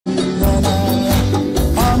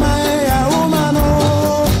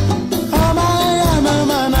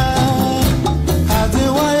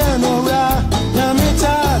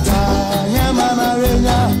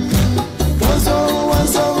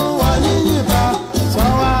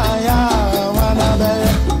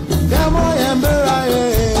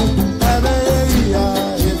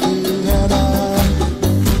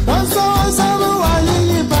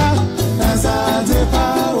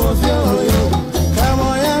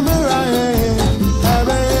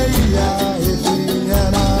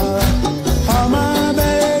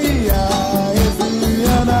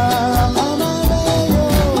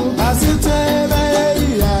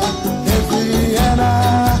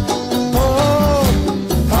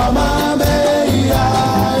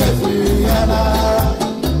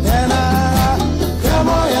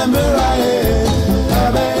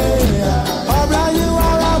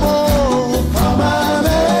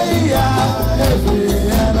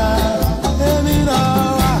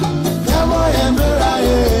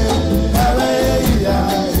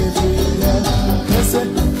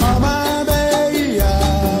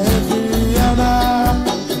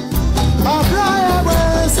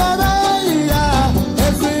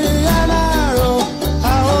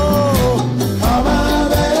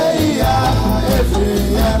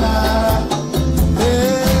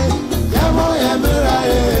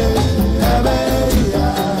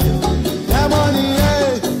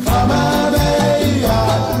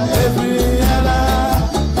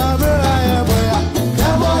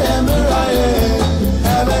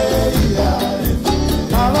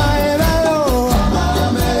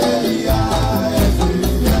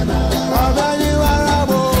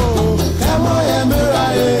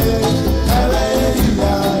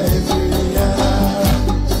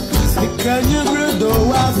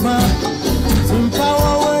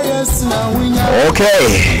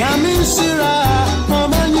Okay.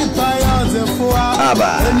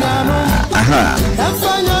 Aba.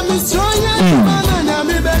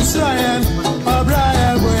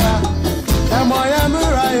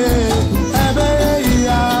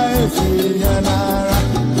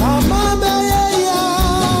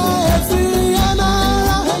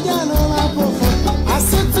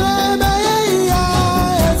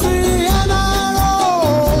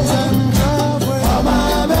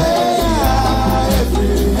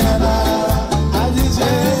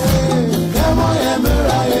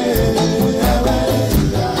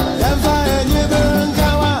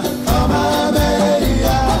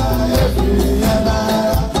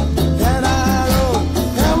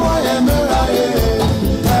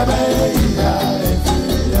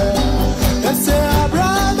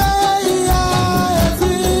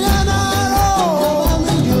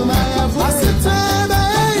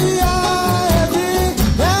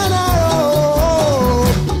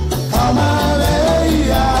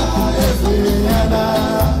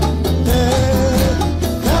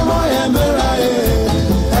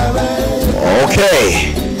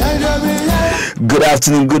 Good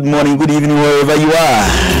afternoon, good morning, good evening, wherever you are.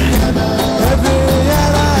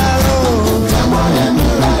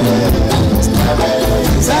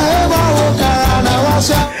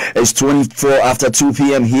 It's 24 after 2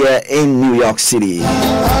 p.m. here in New York City.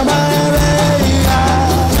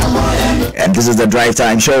 And this is the Drive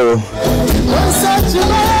Time Show.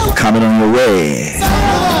 Coming on your way.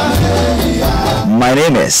 My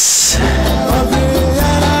name is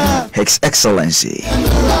His Excellency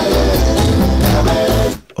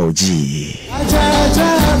OG.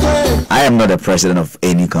 I am not a president of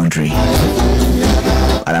any country,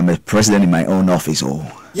 but I'm a president in my own office. And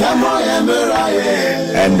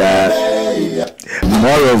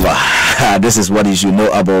moreover, this is what you should know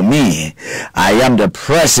about me. I am the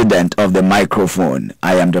president of the microphone.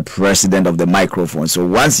 I am the president of the microphone. So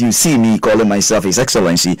once you see me calling myself His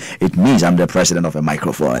Excellency, it means I'm the president of a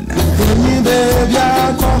microphone.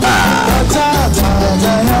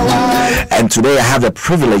 And today I have the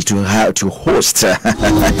privilege to host a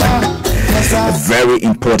very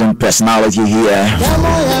important personality here,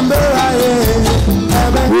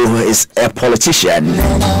 who is a politician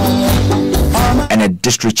and a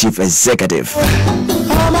district chief executive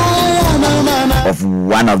of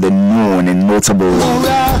one of the known and notable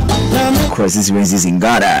constituencies in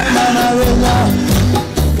Ghana.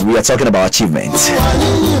 We are talking about achievements.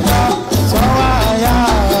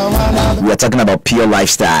 We are talking about pure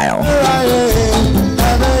lifestyle.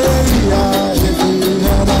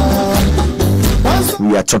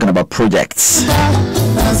 We are talking about projects.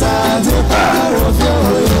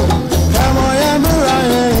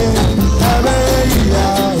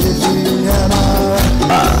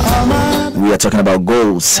 We are talking about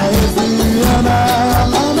goals.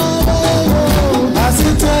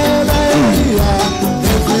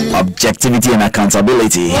 Objectivity and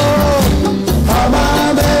accountability.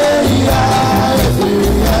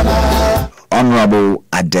 Honorable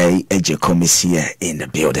Addae Agyekum is here in the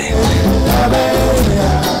building.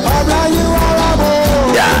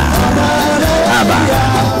 Yeah.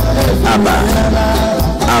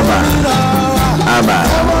 Abba.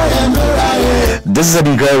 This is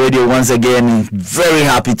Addae Radio once again. Very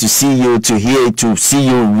happy to see you, to see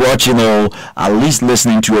you watching or at least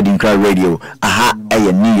listening to Addae Radio. Aha,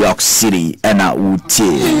 in New York City, and I would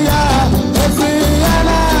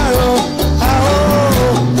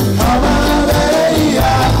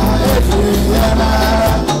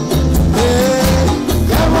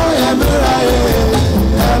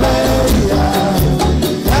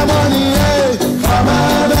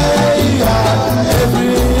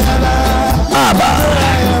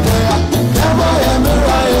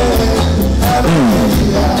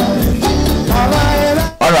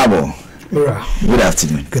Honorable. Good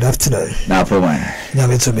afternoon. Good afternoon. Now,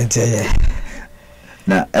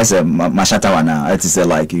 now, as a mashata now, it is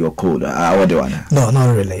like you're cold. What do you want? No,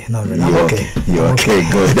 not really. I'm okay. You're okay.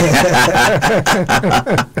 Good.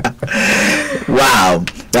 Wow.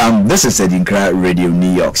 This is Addae Radio,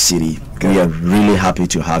 New York City. We are really happy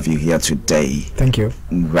to have you here today. Thank you.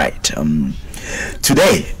 Right.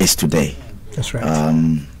 Today is today. That's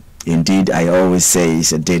right. Indeed, I always say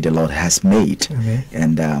it's a day the Lord has made,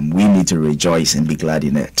 and we need to rejoice and be glad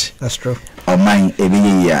in it. That's true.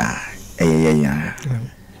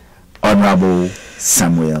 Honorable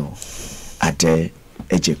Samuel Addae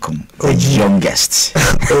Agyekum, the youngest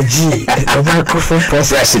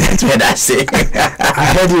president. When I say,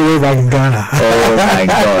 I heard you way back in Ghana. Oh my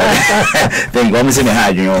God! Then you almost say me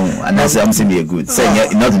hard, you know, and I say I'm saying me a good. Say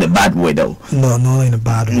not in a bad way though. No, not in a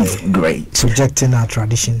bad way. Great. Projecting our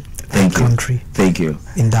tradition. Thank you. country. Thank you.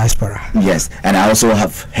 In diaspora. Yes, and I also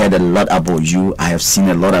have heard a lot about you. I have seen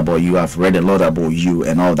a lot about you. I've read a lot about you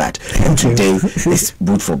and all that. And today it's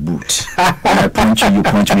boot for boot. When I punch you, you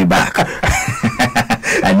punch me back.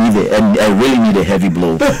 I really need a heavy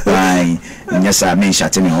blow. Yes, I mean,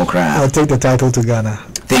 I'll take the title to Ghana.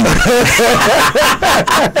 Thank you.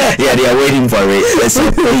 Yeah, they are waiting for it.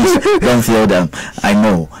 So please don't feel them. I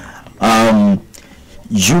know.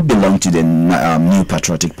 You belong to the New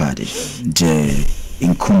Patriotic Party, the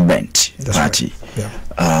incumbent party. Right.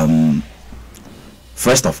 Yeah.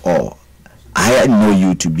 First of all, I know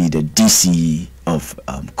you to be the DC of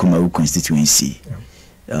Kumawu constituency,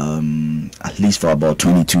 at least for about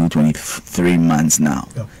 22, 23 months now.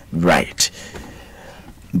 Yeah. Right.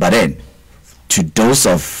 But then, to those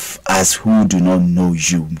of us who do not know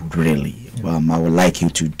you really, I would like you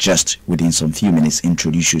to just within some few minutes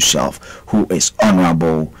introduce yourself. Who is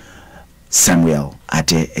Honorable Samuel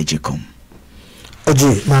Addae Agyekum?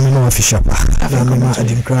 Oji, mami no official pa. Mami ma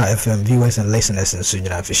Adinkra FM viewers and listeners in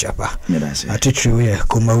Sunyana official pa. Atichu we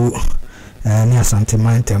Kumawu ni asante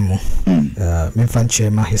mantemu. Minfanche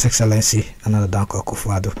ma His Excellency another Danko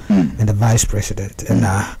Akufo-Addo and the Vice President and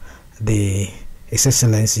the His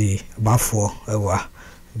Excellency Bafo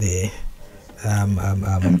the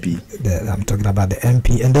MP. I'm talking about the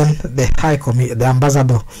MP, and then the High Committee, the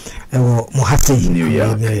Ambassador, Muhasi, New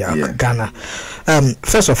York, Ghana.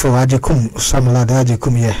 First of all, Agyekum, Samuel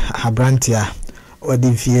Agyekum, Habrantia,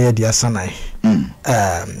 Odivie, dia Sanai,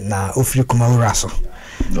 na Ofri Kumawu Raso.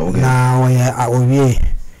 Now, we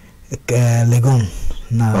Legon.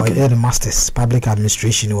 Now, I had a master's public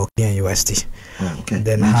administration working in UST.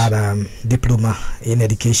 Then had diploma in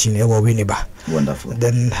education in Winneba. Wonderful.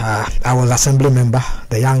 Then I was assembly member,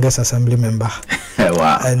 the youngest assembly member.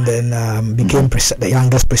 Wow. And then became the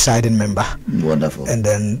youngest presiding member. Wonderful. And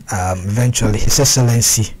then eventually His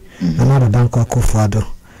Excellency, another Danko Akufo-Addo,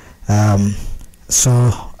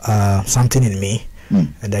 saw something in me,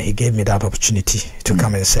 and then he gave me that opportunity to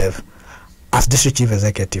come and serve as district chief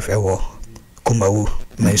executive at Kumawu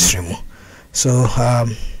mainstream. So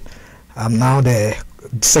I'm now the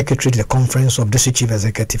secretary to the conference of district chief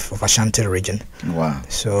executive of Ashanti region. Wow.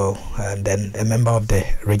 So and then a member of the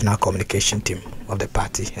regional communication team of the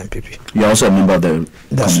party MPP. You're also a member of the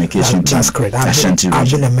communication team. That's correct.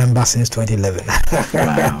 I've been a member since 2011.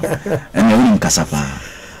 Wow. And you're in Kasapa.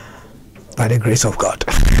 By the grace of God.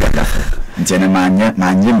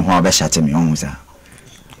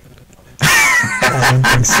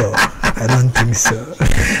 I don't think so.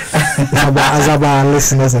 As about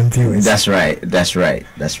listeners and viewers. That's right.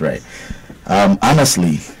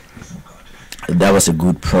 Honestly, that was a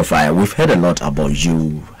good profile. We've heard a lot about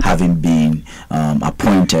you having been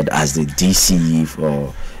appointed as the DC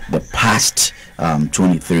for the past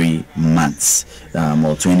 23 months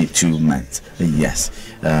or 22 months. Yes.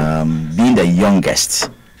 Being the youngest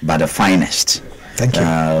but the finest. Thank you.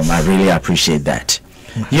 I really appreciate that.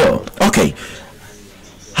 Okay.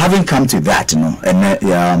 Having come to that,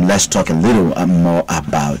 and let's talk a little more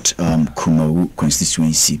about Kumawu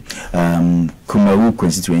constituency. Kumawu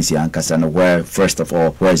constituency, Ankasana, first of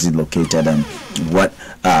all, where is it located, and what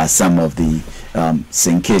are some of the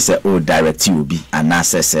in case directive will be and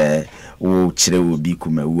access Chile will be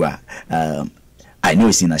Kumawu. I know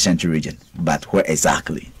it's in Ashanti region, but where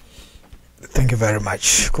exactly? Thank you very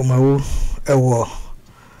much. Kumawu,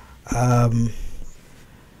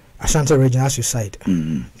 Ashanti region, as you said.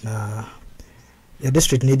 The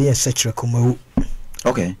district needing a Setre Kumawu.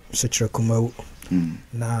 Okay. Setre Kumawu.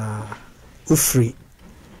 Na Ufri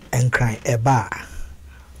Enkran Eba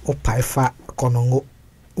Opaifa Konongo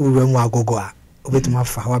Urenwa Gogoa Wetuma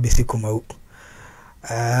Fawa Bisi Kumawu.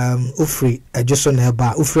 Ufri Ejoso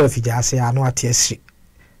Neba Ufri Fijase Ano Atiesi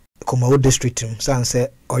Kumawu district. Say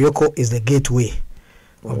Oyoko is the gateway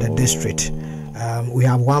of the district. We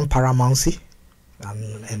have one paramountcy.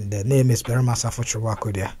 And the name is Berma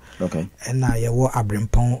Safochwako there. Okay. And now you walk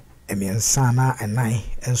Abrimpon, Emiansana, and nine,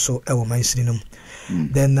 and so I will mention them.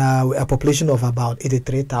 Then a population of about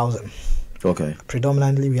 83,000. Okay.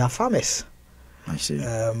 Predominantly, we are farmers. I see.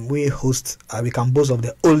 We host, we can boast of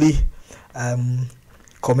the only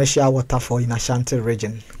commercial waterfall in Ashanti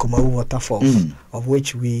region, Kumawu waterfall, of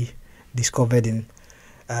which we discovered in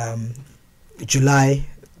July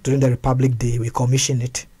during the Republic Day. We commissioned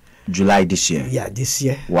it. July this year. Yeah, this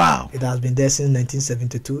year. Wow. It has been there since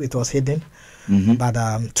 1972. It was hidden, but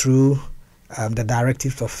through the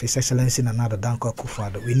directives of His Excellency Nana Danko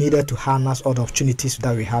Akufo-Addo, we needed to harness all the opportunities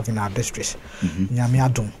that we have in our districts.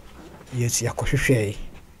 Nyamiadum, yes, Yakoshwe,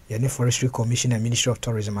 Yeni Forestry Commission and Ministry of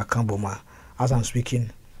Tourism, Akamboma. As I'm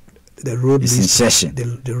speaking, the road is in session.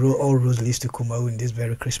 The road, all roads leads to Kumawu in this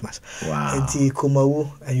very Christmas. Wow. And Kumawu,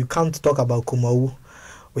 and you can't talk about Kumawu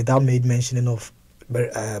without mentioning of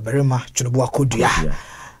Berema Chunubu Akodia.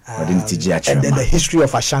 And then the history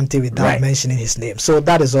of Ashanti without mentioning his name. So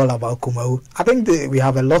that is all about Kumawu. I think we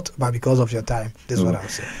have a lot, but because of your time, this is what I'll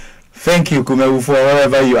say. Thank you, Kumawu, for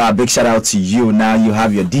wherever you are. Big shout out to you. Now you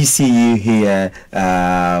have your DCU here,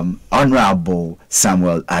 Honorable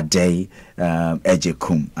Samuel Addae,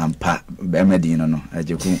 Agyekum, and Bemedino, no,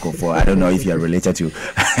 Agyekum Kofo. I don't know if you are related to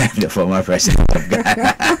the former president of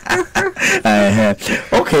Ghana.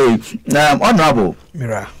 Okay, Honorable.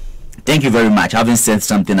 Mira. Thank you very much. Having said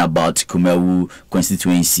something about Kumawu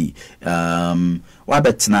constituency, so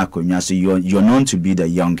you're known to be the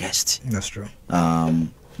youngest. That's true.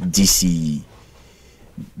 DCE.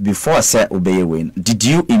 Before I said Obey, did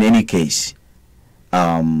you in any case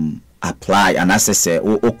apply and as I say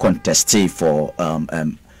or contest for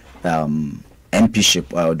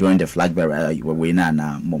MPship during the flag bearer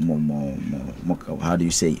how do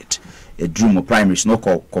you say it? A dream of primaries no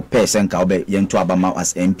compare senka obe yentu abama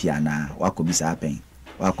as MP na wako bisa happen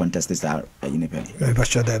wa contested are independent.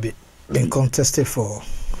 Been contested for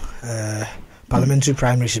parliamentary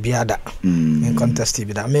primaries biada in contested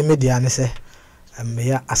bi da me media ne say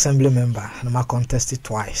me assembly member and I contested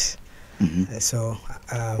twice. So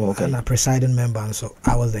and a presiding member, and so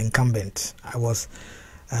I was the incumbent. I was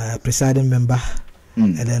presiding member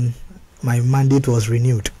and then my mandate was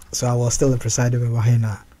renewed, so I was still a presiding member here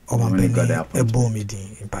a board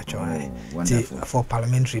meeting in Pacho for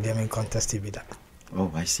parliamentary them in contested with that.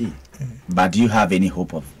 Oh, I see. But do you have any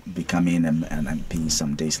hope of becoming an MP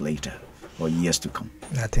some days later or years to come?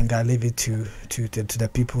 I think I leave it to the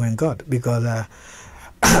people and God, because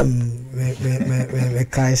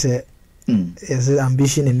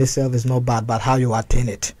ambition in itself is not bad, but how you attain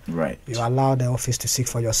it. Right. You allow the office to seek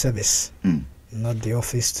for your service. Not the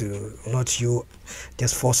office not you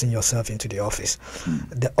just forcing yourself into the office.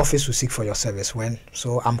 The office will seek for your service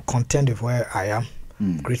so I'm content with where I am,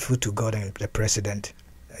 grateful to God and the president,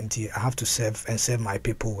 and I have to serve my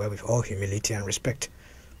people well with all humility and respect.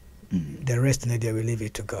 The rest, Nadia, will leave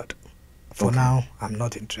it to God. For now, I'm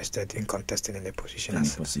not interested in contesting in a position.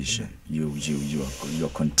 You're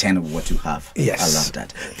content with what you have. Yes. I love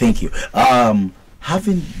that. Thank you.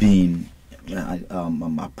 Having been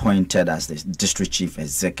appointed as the district chief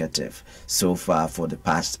executive so far for the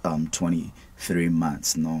past 23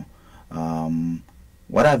 months now,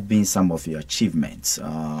 what have been some of your achievements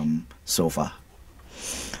so far?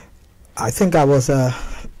 I think I was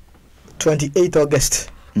 28 August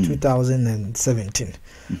 2017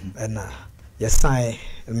 and yes, I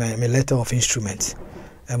my letter of instrument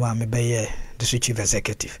and I'm a district chief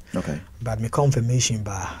executive. Okay. But my confirmation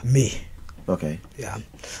by May. Okay. Yeah.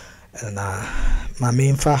 And my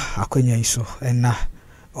main fa akonya iso and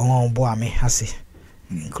on boa me hasi,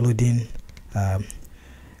 including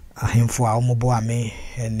ahemfo a omoboa me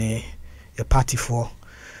and a party for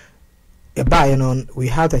a buy on. We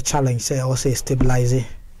had a challenge, say also stabilizing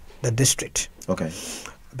the district. Okay.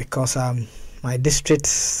 Because my district,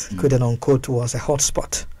 quote and unquote, was a hot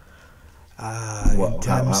spot. In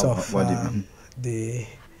terms of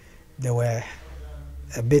there were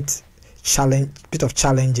a bit of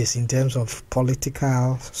challenges in terms of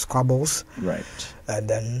political squabbles. Right. And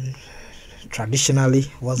then traditionally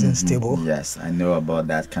wasn't stable. Yes, I know about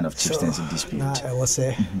that kind of chieftaincy dispute. I was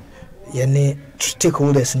a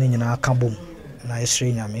stakeholders in our kabum.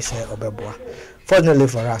 Fortunately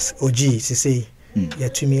for us, OG say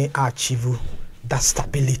to me achieve that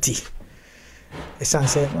stability. It's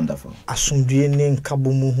wonderful. Asumdue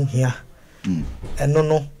kabumu here. And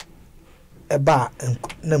no eba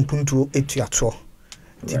nampuntu etuato.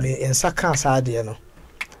 Timi ensaka asade no.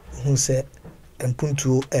 Hu se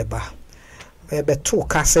mpuntu eba. Ebe to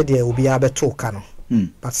ka said there will be abeto ka no.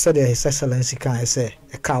 But said His Excellency can say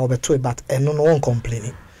a car obeto but no one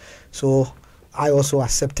complaining. So I also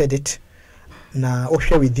accepted it. Now,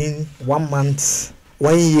 within 1 month,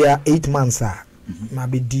 1 year, 8 months,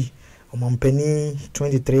 maybe D, or penny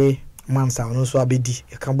 23 months, I also be D.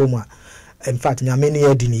 In fact, there are many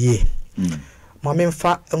years in a year. My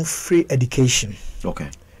free education. Okay.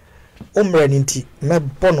 Me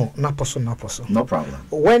bono naposo. No problem.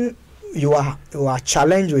 When you are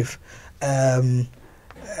challenged with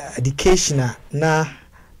education, na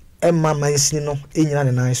Emma Mansino,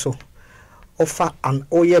 in so. Offer an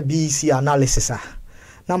oya BC analysis.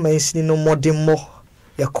 Now my no more demo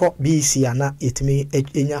your call BC and it may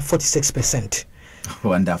 46%.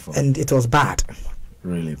 Wonderful. And it was bad.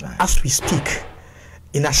 Really bad. As we speak,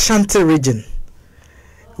 in Ashanti region,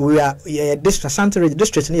 we are this Ashanti region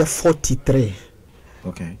district near 43.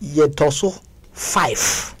 Okay. Yet also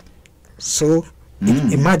 5. So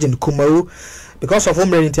imagine Kumawu, because of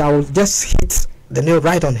home reality, I will just hit the nail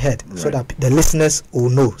right on head so that the listeners will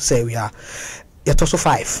know. Say we are yet also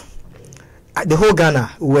 5. The whole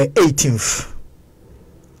Ghana were 18th.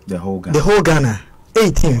 The whole Ghana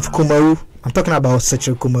 18th. Wow. Kumawu. I'm talking about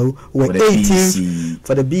Sechel Kumawu were 18th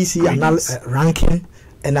for the BC ranking,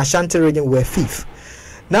 and Ashanti region were 5th.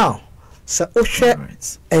 Now, so Oshe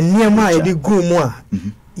and Niama edi Gumwa,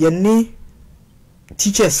 Yeni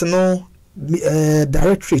teachers no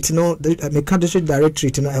directorate, the district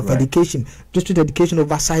directorate of education, district education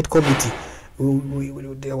oversight committee.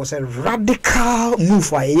 There was a radical move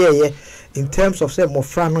for a year in terms of say more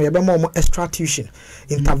extra tuition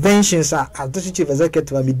interventions as district chief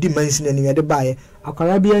executive and dimension and the buy a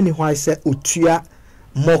Caribbean why say utua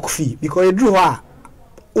mock fee because it drew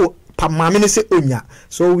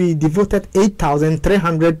so we devoted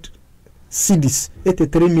 8,300 cedis,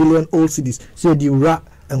 83 million old cedis. So the rat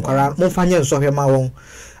and Monfanya so here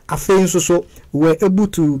so we were able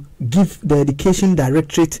to give the education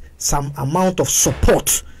directorate some amount of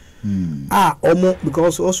support.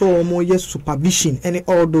 Because also yes supervision and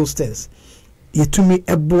all those things. You to me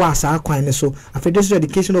a boss so after this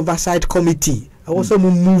education oversight committee, I also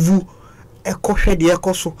move a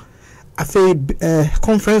so after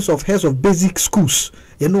conference of heads of basic schools,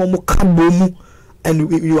 and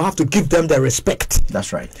you have to give them the respect.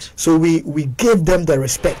 That's right. So we gave them the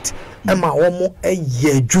respect.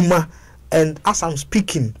 And as I'm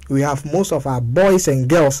speaking, we have most of our boys and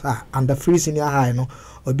girls under free senior high,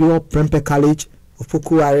 Obiwo Prempe College,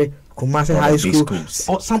 Opukuware, Kumasi High School,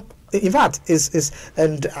 or some. In fact,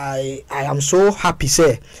 and I am so happy,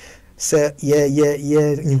 say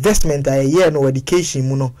investment no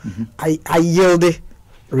education, I yielded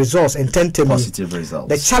results and positive results.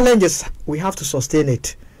 The challenge is we have to sustain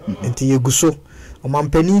it until you go so.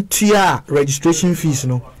 Omampeni tuya registration fees,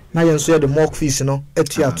 now you say the mock fees,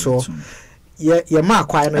 etia to.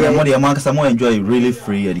 Enjoy really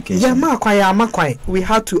free education. We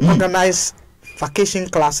had to organize vacation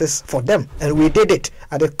classes for them, and we did it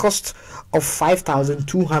at the cost of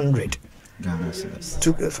 5,200 Ghana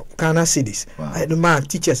cedis. The man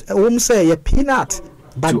teachers, say a peanut,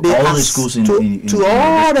 but to all the schools in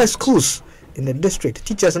all the schools in the district.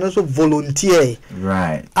 Teachers and also volunteer.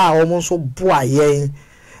 Right. Almost so boy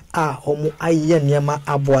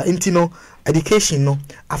intino education no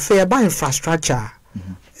affair by infrastructure.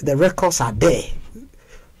 The records are there.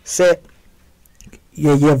 Say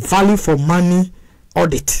your value for money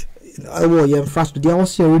audit. Your infrastructure. They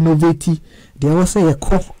also renovate. They also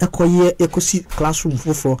eco classroom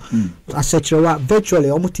for etc. Virtually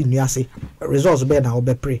almost in Yasi results better now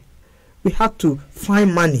be pray. We had to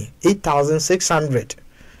find money 8,600,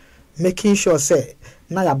 making sure say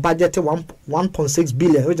now your budget 1.6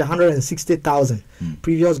 billion, which is 160,000.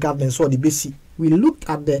 Previous government saw the basic. We looked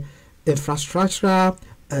at the infrastructural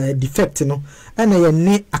defect, and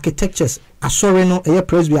a architectures. Sorry, no, a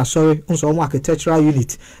presby. Sorry, also architectural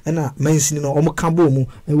unit, and mentioning and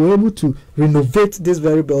we were able to renovate this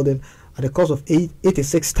very building at the cost of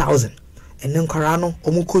 86,000. And then Karano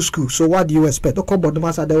Omuko school. So what do you expect? There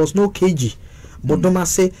was no KG. Bodoma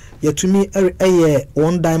say to me a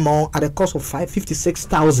one diamond at the cost of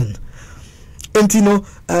 56,000. And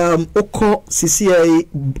Oko CCA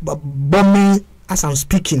bombing as I'm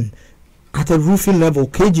speaking at a roofing level.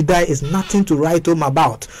 KG die is nothing to write home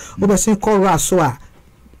about. But saying Kora Soa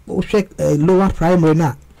lower primary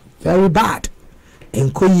now very bad.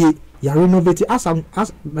 And Koye ya renovate as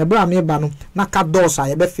my brother bano naka doors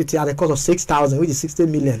are fit at the cost of 6,000, which is 60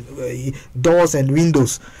 million doors and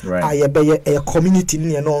windows. Right. A community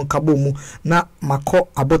near no kabomu na mako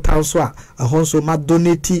abotan so a honso ma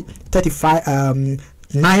donate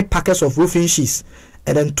 9 packets of roofing sheets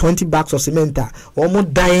and then 20 bags of cement.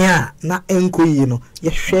 Almost dying na enko ye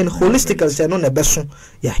share holistically say no na beso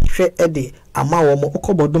ya hwe ede ama womo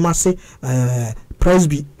okobodoma say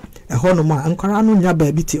presby. So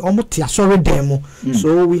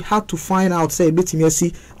we had to find out say bit me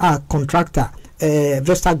see contractor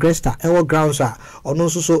Vesta Gresta our grounds are or no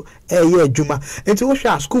so juma into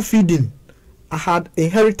school feeding. I had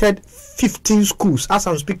inherited 15 schools as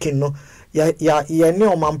I'm speaking no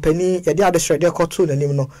no mampeni ya dia the shred to the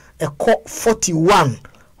name no 41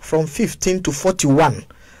 from 15 to 41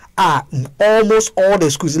 almost all the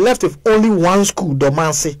schools left with only one school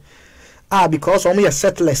Domansi. Because only a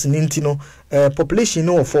settlers in Intino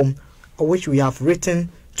population form which we have written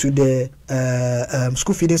to the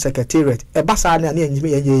school feeding secretariat. A basana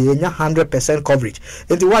 100% coverage.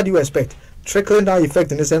 And what do you expect? Trickling down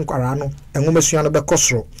effect in the same Quarano and Womesuano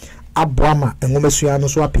Becosro. Abrama and Womesua no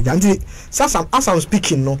so apija. And as I'm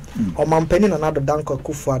speaking, no, or Mampeni and another Danko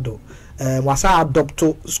Kufuado. Was I adopt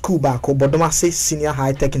school back or Bodomase senior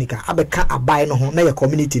high technical? Abeka abai no ho na your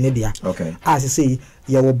community media. Okay. As I say,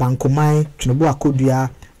 you will bankomai, Chinobu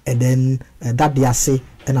Akodia, and then that they say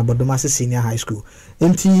and a Bodomase senior high school.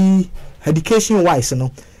 Enti education wise, you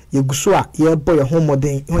know, you go your boy your home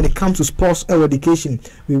when it comes to sports or education.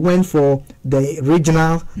 We went for the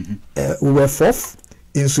regional, we were 4th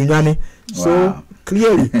in Sunyani. Wow. So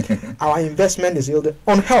clearly our investment is yielded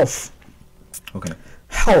on health. Okay.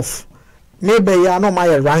 Health. Maybe you know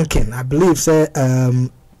my ranking. I believe say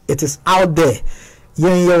it is out there.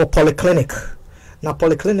 Your polyclinic. Now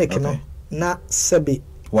polyclinic, okay. You know, na sebi.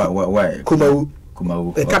 Why? Kumawu.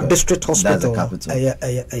 A district hospital. That's the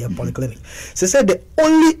capital. Polyclinic. So said the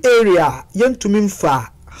only area young to mean for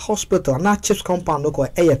hospital na chips compound no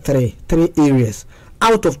three areas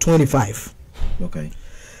out of 25. Okay.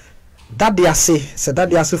 That they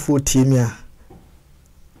say for team ya.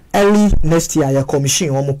 Early next year, your commission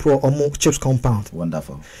omo chips compound.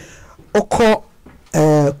 Wonderful. Oko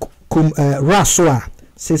Rasua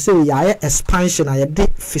say ya expansion ya de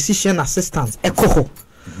physician assistants ekoho.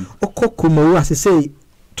 Oko Kumawu say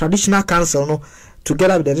traditional council no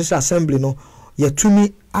together with the district assembly no ya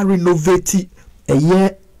tumi a renovate a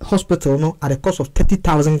year hospital no at a cost of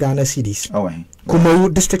 30,000 Ghana cedis. Oh,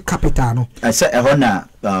 Kumawu district capital no. I say ehona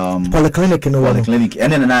polyclinic no. Polyclinic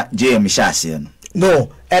and then na JM Shasian. No,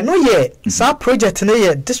 and no ye. Sa project na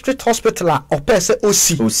ye district hospital or person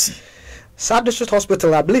OC. Sa district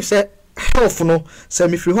hospital, I believe say health no. So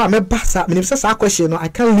if you want me basa, me say sa question no, I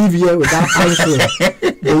can't leave here without answering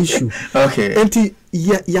the issue. Okay. And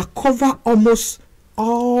ya cover almost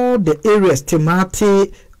all the areas,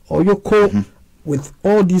 Temate or Yoko with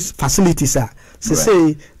all these facilities. So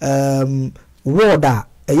say water,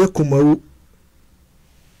 Kumawu.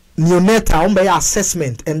 Neonatal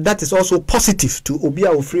assessment, and that is also positive to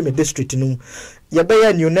Obia Ofrime district. No,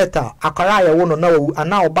 Yabaya neonatal, Akara, I want to know, and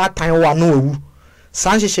now bad time one no.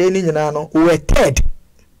 Sanji Shane we were third,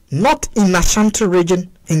 not in Ashanti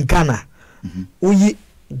region in Ghana. We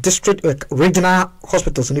district regional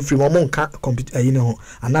hospitals in the Fremont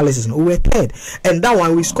analysis. We were third, and that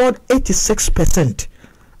one we scored 86%.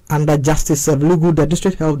 Under Justice Lugu, the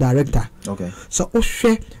district health director. Okay. So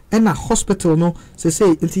Oshe and a hospital no say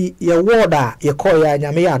inti your water, your koya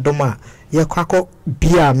nyame adoma, your kwako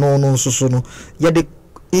bia no so no. Ya the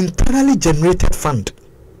internally generated fund.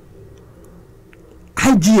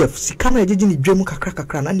 IGF sikana ejeji ni dwemu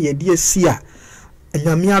kakra na ye die sia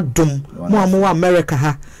nyame adom mo America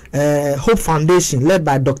ha Hope Foundation led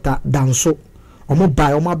by Dr. Danso. Omo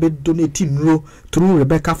buy omo be donate nro through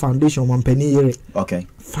Rebecca Foundation Mampeni yere. Okay.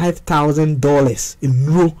 $5,000 in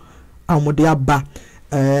nro amodia ba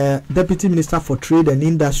Deputy Minister for Trade and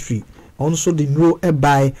Industry also the nro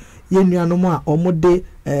buy ye nuanom a omo de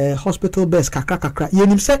hospital beds kakra ye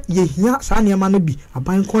nim se ye hia sa niam no bi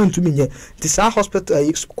aban kon ntumi nye ti sa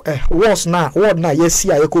hospital ward na ye si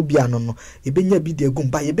ayeko bia no ebenya bi de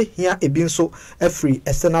gumba ye be hia ebi nso every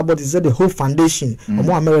external body is the whole foundation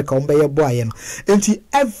omo America omo ye bo aye no enti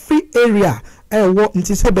every area wo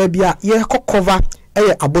nti se ba bia ye cover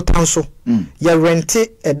ye abotanso ye rent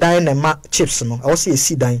a dynama chips no I say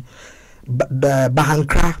si dan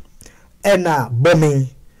bahankra ena bombing.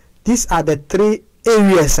 These are the 3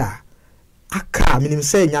 areas aka minim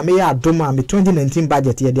say nyame ya adoma me 2019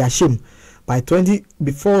 budget ye dey ashim by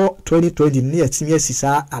before 2020 near TMS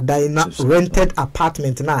sa Addae na rented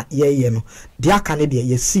apartment na ye no dia kan dey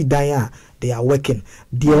ye see dan they are working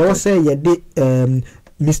they also ye dey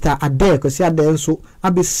Mr. Addae ko see Addae nso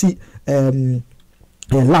abesi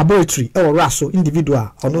laboratory raso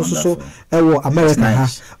individual ono so America ha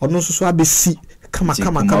ono so abesi kama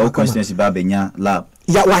constituency babenya lab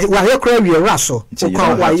ya wa kra we raso no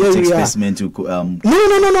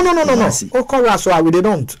o raso we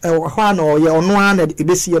don't ho na ye ono na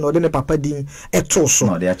ebesi no de ne papa din eto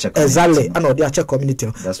so exactly and o de check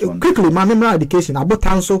community quickly management education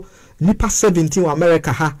abotanso nipa 17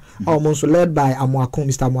 America ha almost led by Agyekum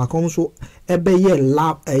Mr. Agyekum so ebe ye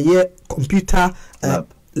lab computer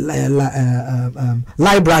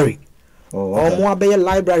library. Omo abeye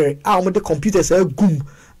library omo the computers gum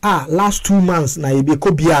last 2 months na e be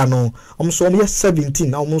ko bia no omo so omo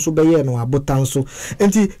 17 omo so beye no abotan so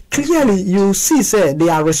and clearly you see say they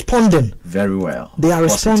are responding very well. They are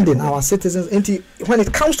responding our citizens and when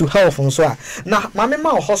it comes to health and so now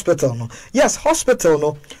mama hospital no yes hospital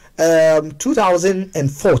no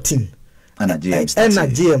 2014 and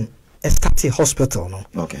Agyekum started hospital no.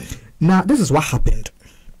 Okay. Now this is what happened.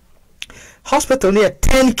 Hospital near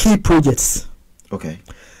 10 key projects. Okay.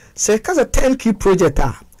 So because a 10 key project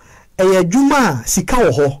juma sika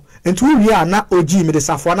wo ho enti wo wi na oji me de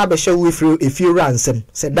safo na be hye wo efiri ransem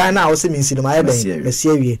se dan na wo se minsi no ma ye den be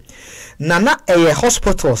sie wie na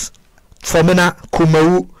hospitals Fomena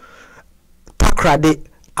Kumawu Takrade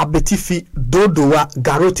Abetifi Dodowa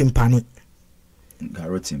Garotimpani.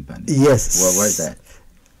 Yes. Well, where is that?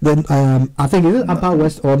 Then I think is it Upper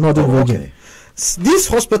West or Northern region. Okay. These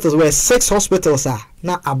hospitals were 6 hospitals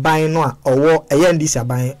na aban no or ANDC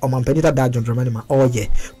aban or Mampenita Dajon Dramanima or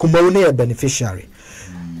Kumawu ne beneficiary.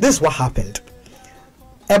 This is what happened.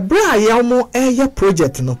 Ebra yamo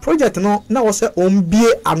project no na was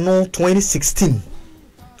ombie ano 2016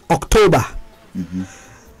 October.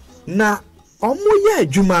 Na omo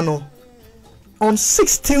juma no on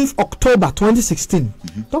 16th October 2016.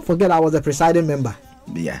 Don't forget I was the presiding member.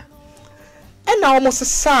 Yeah. And now almost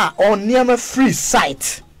sa on near free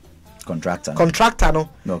site. Contractor no.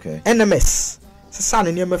 Okay. NMS. Sa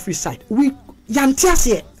near free site. We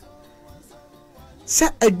yantiase. Say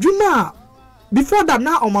a juma before that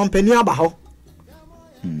now on Mampeni abaho.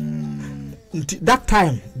 That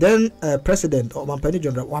time, then President of Mampeni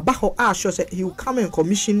General Wabaho sure said he will come and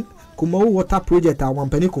commission Kumawu water project at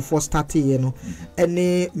Mampeni ko for starting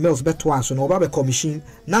any mills betwa so no ba commission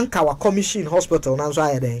nanka wa commission hospital na so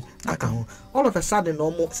ayede aka all of a sudden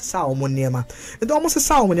almost sa omo niema and almost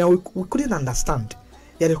sa omo we couldn't understand.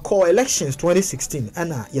 Yeah, the call elections 2016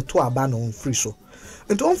 and ye to aba no free so.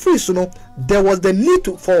 And on free so no, there was the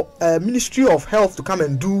need for Ministry of Health to come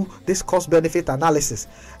and do this cost benefit analysis.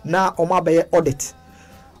 Now Omabaye audit.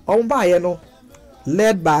 Omabaye no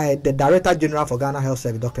led by the Director General for Ghana Health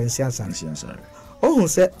Service, Dr. Nsiansari. Oh,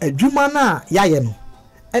 said a jumana yayeno.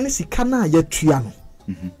 And sikana yetuano.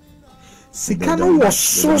 Sikano was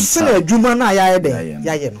so say a jumana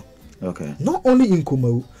yayeno. Okay. Not only in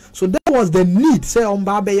Kumawu. So there was the need, say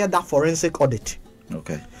Omabaye that forensic audit.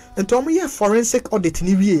 Okay. And to me, forensic audit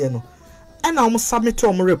ni wie no. And I almost submit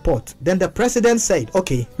to my report. Then the president said,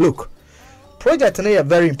 okay, look, project is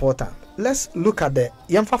very important. Let's look at the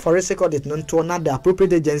Yamfa forensic audit to another the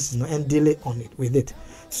appropriate agencies and deal on it with it.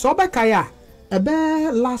 So Bakaya,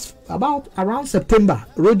 about around September,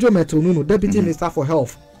 Roger Metununu, Deputy Minister for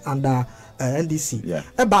Health and NDC,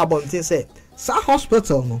 about Bontin said, Sa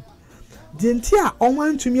hospital no. The entire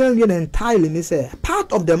 1 million entirely say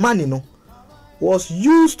part of the money no was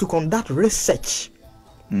used to conduct research.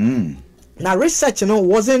 Now research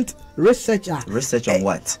wasn't research. Research on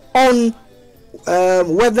what? On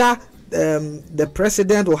whether the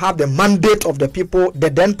president will have the mandate of the people, the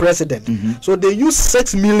then president. So they used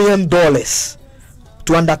 $6 million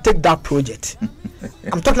to undertake that project.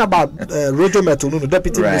 I'm talking about Roger Metununu,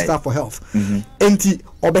 Deputy Minister for Health. And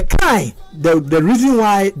Obekai, the reason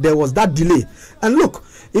why there was that delay. And look,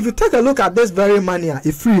 if you take a look at this very money,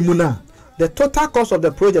 if free muna, the total cost of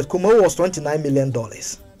the project Kumawu was $29 million.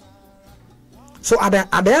 So at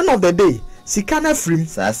the end of the day, Sikana Frim,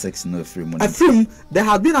 no free money. Frim, there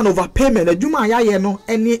has been an overpayment. The Juma ya no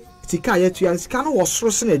any Sika yetu and Sikana was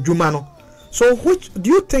sourcing a Juma no. So which do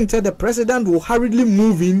you think that the president will hurriedly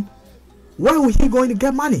move in? Where will he going to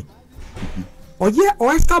get money? Or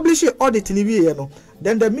establish an audit in the no.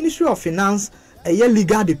 Then the Ministry of Finance, a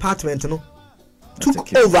legal department no,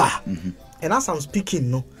 took over. And as I'm speaking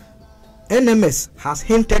no. NMS has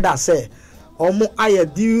hinted that say omo I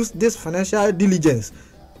use this financial diligence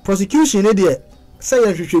prosecution say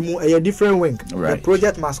a different wing. The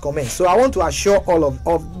project must commence. So I want to assure all of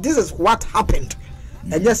this is what happened.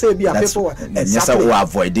 And just say be a people exactly who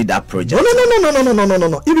avoided that project.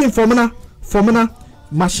 No. Even formana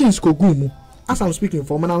machines kogumu as I'm speaking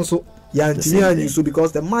formana so so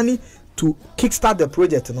because the money to kickstart the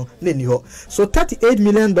project so $38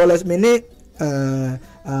 million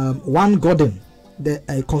one Gordon, the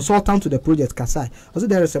consultant to the project Kasai. Also,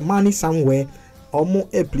 there is a money somewhere. Then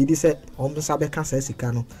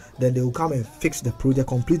they will come and fix the project,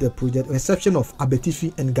 complete the project, with exception of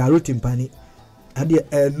Abetifi and Garotimpani. And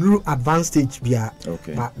the new advanced stage,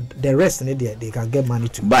 okay. But the rest they can get money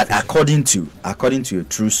to. But according to a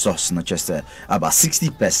true source, not just about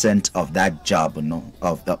 60% of that job,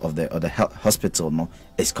 of the hospital,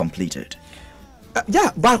 is completed.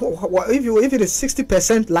 Yeah, but if it is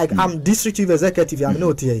 60%, like I'm district chief executive, I'm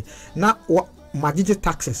not here. Now my digital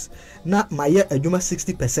taxes, now my year adjuma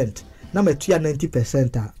 60%, now my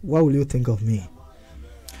 90%. What will you think of me?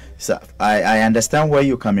 So I understand where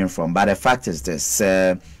you're coming from, but the fact is this: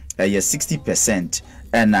 60%,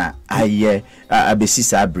 and I besi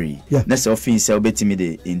sabri. That's often so betting me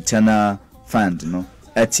the internal fund,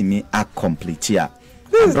 at me a complete here.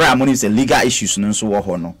 is a legal issues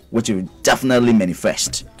which will definitely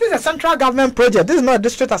manifest. This is a central government project. This is not a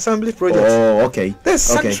district assembly project. Oh, okay. This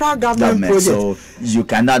is central government project. So you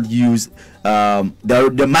cannot use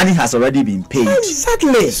the money has already been paid.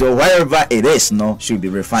 Exactly. So wherever it is, should be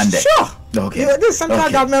refunded. Sure. Okay. This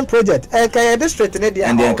central government project. District in India.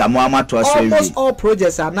 And then almost all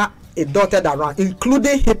projects are not dotted around,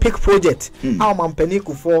 including HIPIC project. Our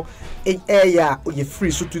Mampeniku for area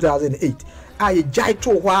free so 2008. I jai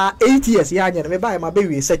to 8 years. Me buy my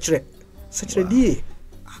baby such a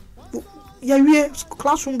yeah,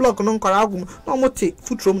 classroom block non caragum, no more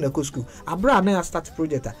foot room in school. I brand new start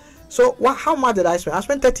project. So how much did I spend? I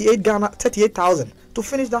spent 38,000 to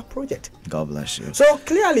finish that project. God bless you. So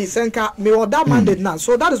clearly, Senka, me what that mandate now.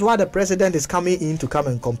 So that is why the president is coming in to come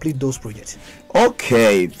and complete those projects.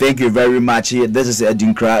 Okay, thank you very much. This is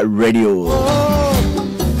Edinkra Radio.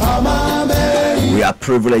 We are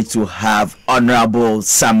privileged to have Honorable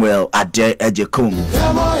Samuel Addae Agyekum,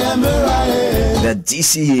 the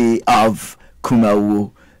DCA of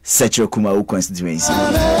Kumawu, Secho Kumawu constituency.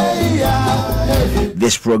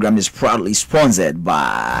 This program is proudly sponsored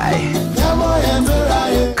by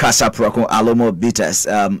Casa Proko Alomo Bitters.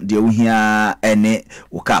 The Uhia ene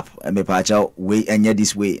ukap me pacha we enye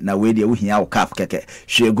this way na we the Uhia ukap keke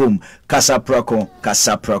shegum Casa Proko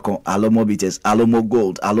Alomo Bitters, Alomo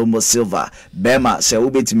Gold, Alomo Silver, Bema se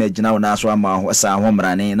ubetime gina na so ama ho sa ho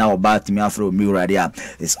mrane na obatimi afro miuradia.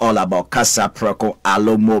 It's all about Casa Proko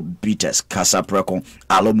Alomo Bitters. Casa Proko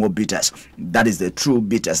Alomo Bitters. That is the true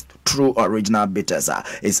bitters, true original bitters.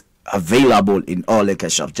 It's available in all liquor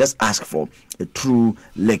shops. Just ask for a true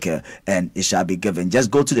liquor and it shall be given.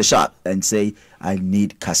 Just go to the shop and say, I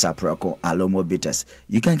need Casa Proko Alomo Bitters.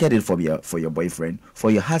 You can get it for your boyfriend, for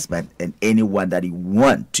your husband, and anyone that you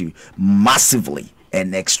want to massively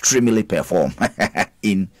and extremely perform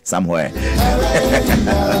in somewhere.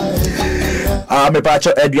 Me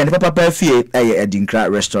pacho Adrian Papa Perfie Edinkra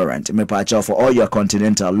restaurant. Me pacho for all your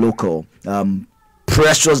continental local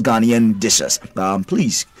precious Ghanaian dishes.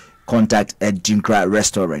 Please contact Edinkra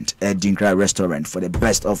Restaurant for the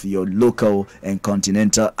best of your local and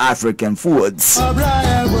continental African foods. They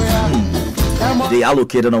are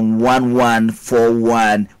located on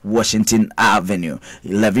 1141 Washington Avenue,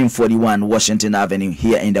 1141 Washington Avenue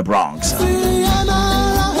here in the Bronx.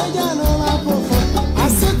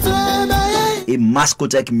 A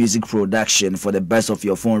Mascotech music production for the best of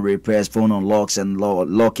your phone repairs, phone unlocks and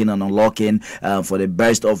locking and unlocking, for the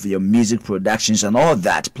best of your music productions and all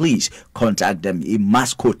that. Please contact them. A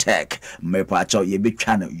Mascotech. Me pacho ye big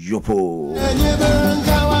channel yopo.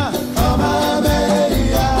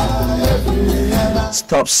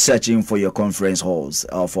 Stop searching for your conference halls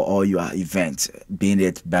or for all your events, being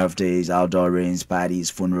it birthdays, outdoorings, parties,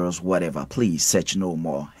 funerals, whatever. Please search no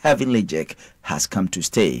more. Heavenly Jack has come to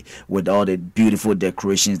stay with all the beautiful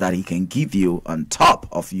decorations that he can give you on top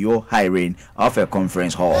of your hiring of a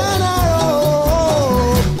conference hall.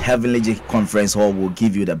 Heavenly Jack Conference Hall will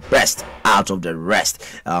give you the best out of the rest.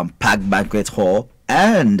 Packed banquet hall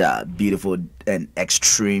and beautiful and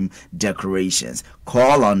extreme decorations.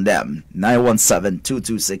 Call on them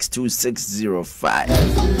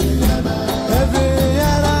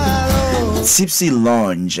 917-226-2605. Tipsy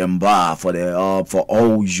Lounge and Bar for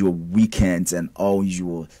all your weekends and all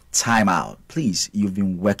your time out. Please, you've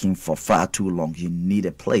been working for far too long. You need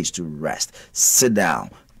a place to rest. Sit down,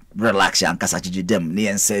 relax, and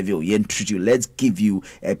serve you. Let's give you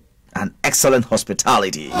an excellent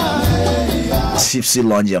hospitality. Tipsy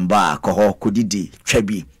Lounge and Bar, Koho Kudidi,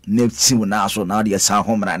 Trebi, Nepsi Naso, Nadia San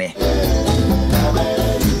Homrane.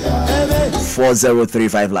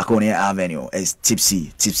 4035 Laconia Avenue is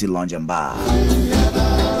Tipsy Lounge and Bar.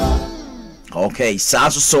 Okay,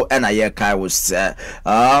 so Kai was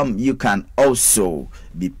you can also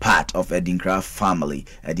be part of Edinkra family.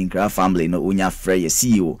 Edinkra family no unya frey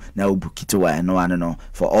CEO na ubukito no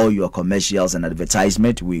for all your commercials and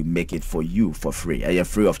advertisement. We make it for you for free. Are you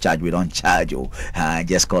free of charge? We don't charge you.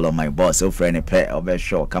 Just call on my boss. So friend a pair of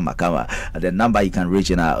sure come. The number you can reach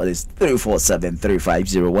now is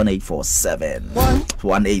 347-350-1847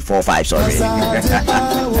 1845. Sorry.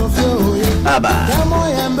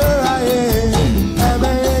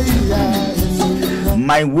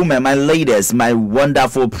 My women, my ladies, my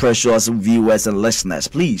wonderful, precious viewers and listeners,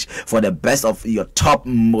 please, for the best of your top,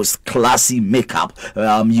 most classy makeup,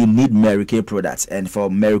 you need Mary Kay products. And for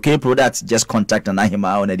Mary Kay products, just contact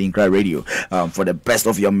Anahima on Edinkra Radio for the best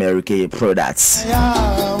of your Mary Kay products.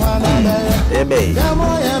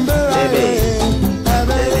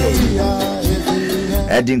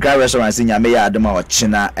 Edinkra restaurant in Yameya Adama or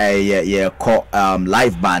China call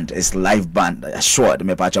live band. It's live band short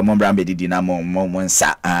me pacha mombra me didi na mo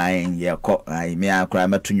sa call me akra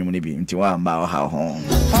metunyu ni bi nti wa mba ha ho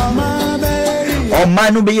o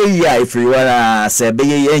manu be ye if you were say be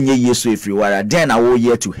ye enye yesu if you were then I will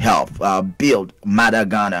here to help build Mother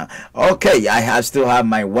Ghana. Okay, I still have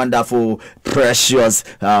my wonderful precious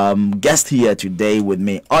guest here today with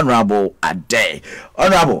me, Honorable Addae.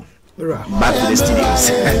 Honorable, back to the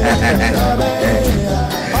studios.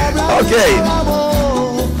 Okay.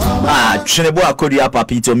 Chinebo akodi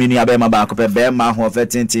apapito mini abema ba ko pe be ma ho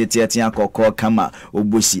fetin akoko kama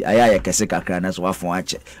obosi aya kese kakra na so wafon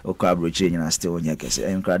ache okọ abrochi nyina still onya kese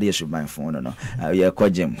enkrade yesu ban fon no ye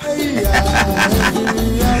kogem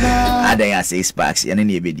Addae ya 6 packs ye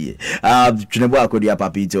ne ebedie Chinebo akodi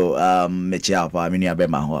apapito mechi apa mini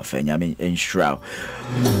abema ho afenya me enshraw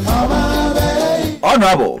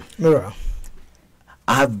Honorable Mirror,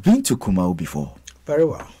 I have been to Kumawu before. Very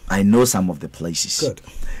well. I know some of the places. Good.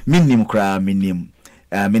 Minim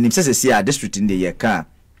says see a district in the year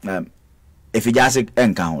if you just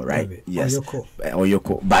encounter right. Maybe. Yes.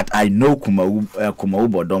 Oyoko. But I know Kumawu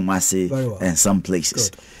Bodomase and some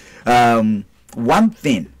places. One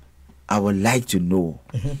thing I would like to know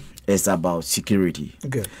is about security.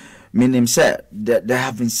 Good. Minim said that there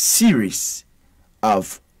have been series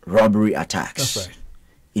of robbery attacks. That's right.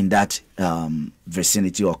 In that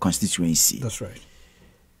vicinity or constituency. That's right.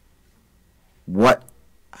 What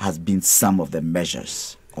has been some of the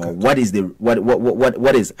measures, or what is the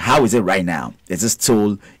what is how is it right now? Is it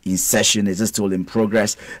still in session? Is it still in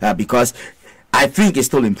progress? Because I think it's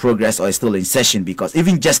still in progress or it's still in session, because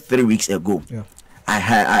even just 3 weeks ago,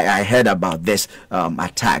 I heard about this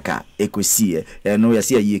attack at Ekwesi. No, you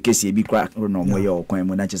see a Yekesi be quite no more your coin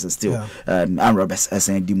when still Roberts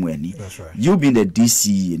Dimweni. That's right. You being the DC,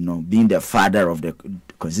 you know, being the father of the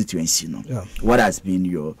constituency, you know, what has been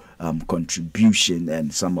your contribution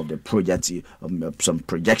and some of the projects, some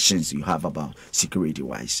projections you have about security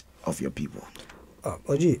wise of your people?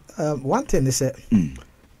 Oji, one thing is that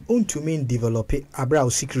to mean develop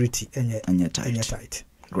a security and yet tight.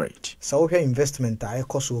 Great. So here investment I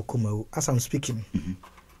cost Kumawu as I'm speaking.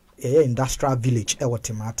 Industrial village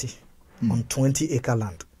Ewatimati on 20-acre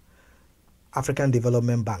land. African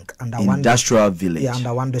Development Bank under industrial village. Yeah,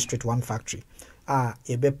 under one district, one factory.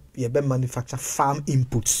 You be manufacture farm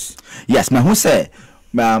inputs. Yes, my who say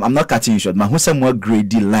I'm not cutting you short. My who say more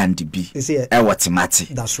grady land be. Ewatimati.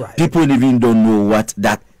 That's right. People even don't know what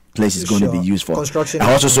that place is going to be used for. Construction.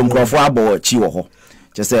 I also some crop about chiwo.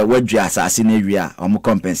 Just say what you assassin area or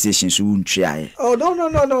compensation so won't try. Oh no.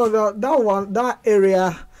 That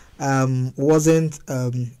area wasn't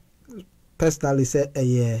personally said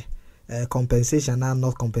a compensation and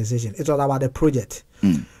not compensation. It was about the project.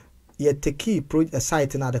 Yet the key a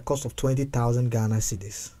site at the cost of 20,000 Ghana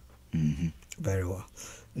cedis. Very well.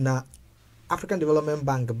 Now African Development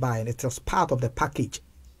Bank buying it was part of the package.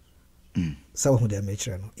 So who they make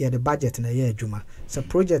sure no. Yeah, the budget in a year Juma. It's a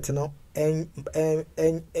project, you know. You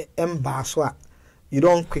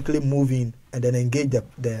don't quickly move in and then engage the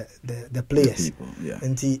players. The people, yeah.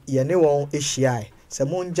 And you know HCI. So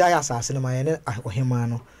mon jaya assassin my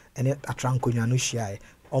ohimano and it atranko no shai.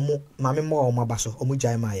 Omo mame mo baso omu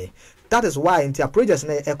jai my. That is why in the projects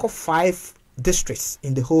na echo 5 districts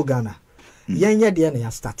in the whole Ghana. Yenye de na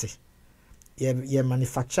started. Ye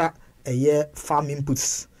manufacture a year farm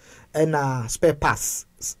inputs and spare parts.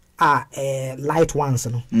 Light ones,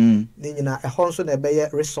 no. Then a Honson a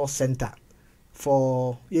resource center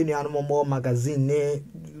for animal more magazine,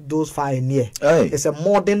 those 5 near. It's a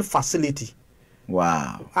modern facility.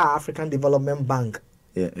 Wow. African Development Bank.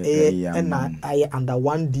 And I under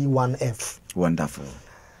 1D1F. Wonderful.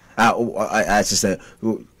 I just said,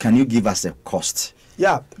 can you give us a cost?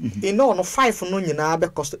 Yeah, you know, no 5 no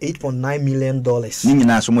cost $8.9 million.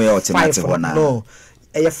 No.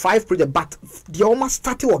 A 5 project, but the almost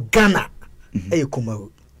started with Ghana.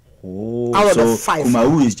 Kumawu. Out of the 5.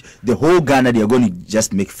 Kumawu is the whole Ghana. They are going to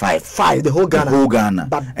just make 5. 5, the whole Ghana. The whole Ghana.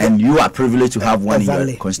 But and you are privileged to have one in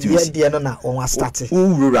your constituency. Yeah, no, started.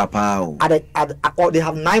 They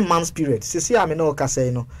have 9 months period. See, I mean, no,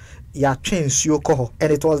 say no. Yeah, change your coho,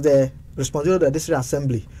 and it was the responsibility of the district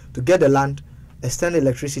assembly to get the land, extend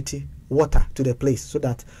electricity, water to the place, so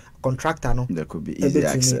that contractor no there could be easy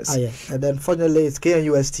access. And then fortunately it's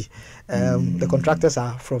KNUST. The contractors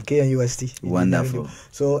are from KNUST. Wonderful.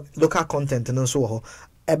 So local content and so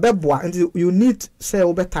and you need say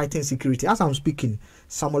over tighten security. As I'm speaking,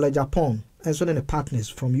 Samuel Japan and so then the partners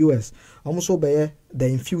from US almost over the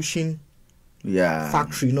infusion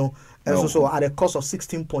factory, and so at a cost of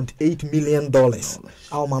 $16.8 million.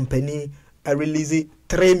 Our man penny I release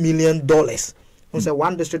 $3 million. We say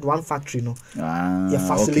one district, one factory, no.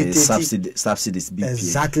 Okay. Subsidies. BP.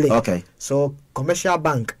 Exactly. Okay. So commercial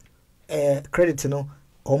bank, credit, the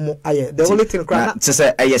only thing. So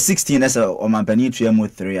say 16 as a man penny 3.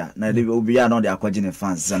 Now they will be not the aquagene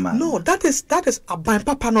fans. No, that is a bank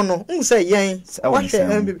papa no. Say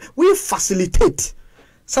we facilitate.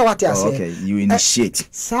 So what you say? Okay, you initiate.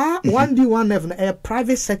 Sir, 1D1F a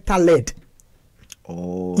private sector led.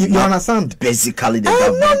 Oh, you understand? Basically, the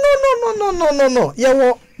government. No. Yeah,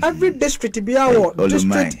 well, every district be our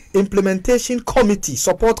district implementation committee,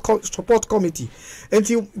 support committee.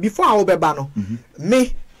 Until before I will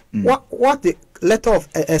me what the letter of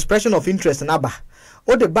expression of interest in Abba.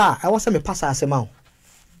 Or the bar, I was a me pass as a man.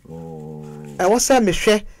 Oh, I was a me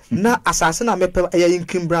share na assassin a me a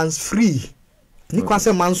income brands free. Ni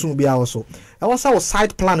kwase mansun be also. I was our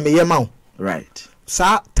site plan me yema. Right.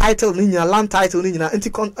 Sa title ni nyina land title ni nyina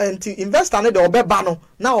enti investor ne de obeba no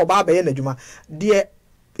na oba be ye nadwuma de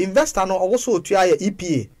investor no also otua ye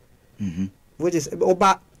EPA which is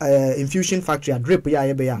oba infusion factory at drip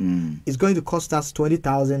ya be ya is going to cost us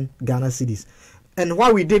 20,000 Ghana cedis. And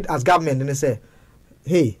what we did as government and say,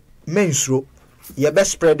 hey, mensro you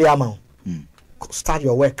best spread the amount, start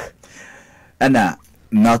your work. And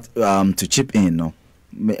not to chip in, no.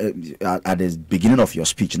 At the beginning of your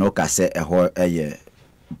speech, no, I said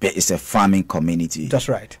it's a farming community. That's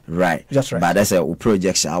right. Right. That's right. But that's a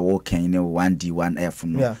project I work in 1D1F.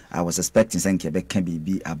 No. Yeah. I was expecting some Quebec can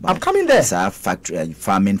be about. I'm coming there. It's a factory,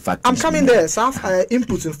 farming factory. I'm coming there. So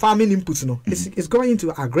inputs and farming inputs. No, it's going into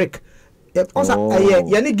Agyekum. Also,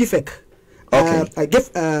 yani gifek. Okay. I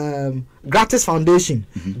give Gratis Foundation.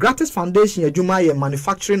 Gratis Foundation, you do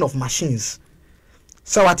manufacturing of machines.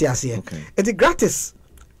 So what you say? Okay. It's gratis.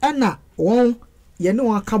 And one, you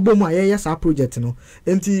know, a kaboma, yes, our project, no.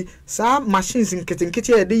 And some machines in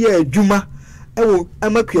kitchen, the year Juma, I will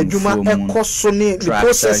make a Juma, a cost the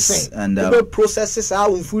processing and the processes are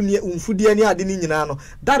unfudiania dinino.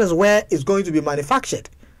 That is where it's going to be manufactured.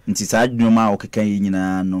 How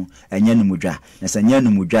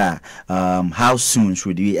soon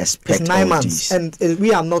should we expect? It's 9 months, and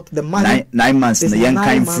we are not the money. 9 months. The young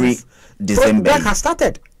kind free December has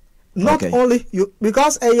started. Not only you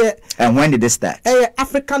because and when did it start?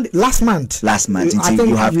 African last month. Until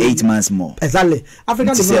you have 8 months more. Exactly.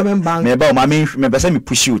 African Development Bank. Remember, me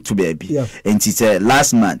push you to baby. Yeah. And it's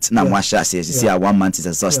last month. Now one shall say, see, 1 month is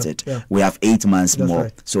exhausted. Yeah. We have 8 months more.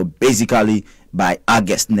 Right. So basically, by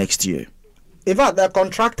August next year. In fact, the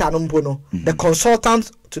contractor, the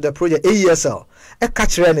consultant to the project, AESL, a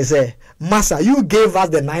catcher and say, Massa, you gave us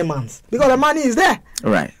the 9 months because the money is there.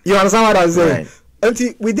 Right. You understand what I'm saying? Right.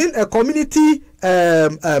 Until within a community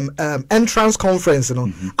entrance conference, so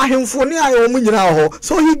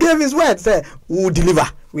he gave his word, say we will deliver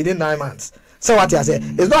within 9 months. So what you say?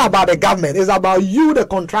 It's not about the government, it's about you, the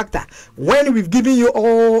contractor. When we've given you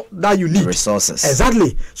all that you need, resources.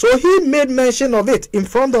 Exactly. So he made mention of it in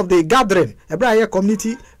front of the gathering. A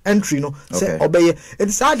community entry, no. Say obey.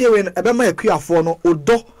 It's sad when no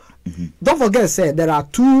odo. Don't forget, say there are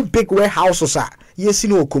 2 big warehouses. Yes,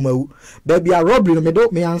 no Kumawu. Baby, a robbery.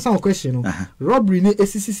 Me answer a question. Robbery ne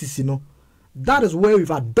SCCC no. That is where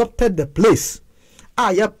we've adopted the place.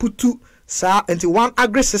 Ya put 2 into one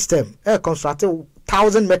agri system. Constructed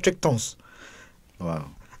 1,000 metric tons. Wow.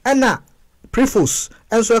 And now prefos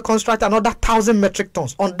and so construct another 1,000 metric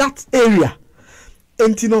tons on that area.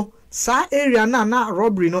 And you know, sa area na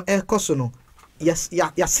robbery no no. Yes,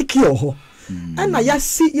 ya secure. And now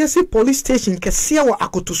yes, police station kesia wa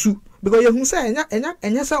akotosu. Because you say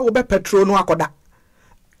enya say obe petrol no akoda.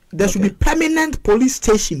 There should be permanent police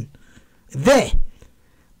station there.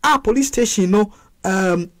 Our police station no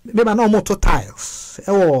maybe no motor tiles.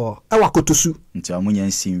 Ewa akotosu. Nti amunya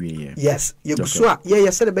nsinwe. Yes, you go so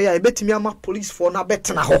said be ya betimi ama police for na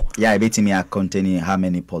betena ho. Yeah, betimi are containing how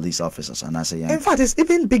many police officers and I say. In fact, it's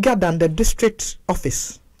even bigger than the district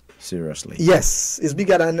office. Seriously? Yes, it's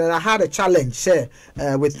bigger than. And I had a challenge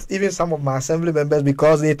with even some of my assembly members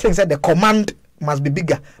because they think that the command must be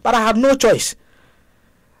bigger. But I had no choice.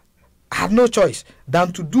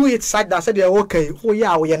 Than to do it side that I said, okay, we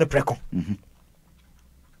are no precon.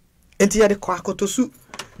 And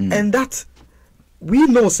that we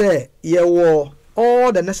know, say, were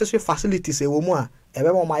all the necessary facilities,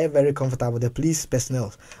 everyone very comfortable with the police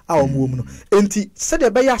personnel. Our woman. And said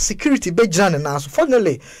the security be jan now. So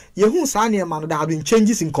finally, man, there have been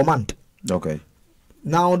changes in command. Okay.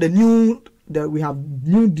 Now we have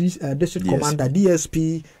new district commander,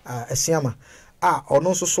 DSP, Esiama. Or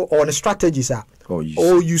also so on the strategies are.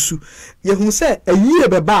 You say a year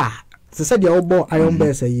beba. They said the old boy iron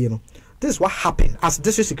bears a year. this is what happened as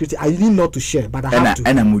district security. I need not to share, but I have to.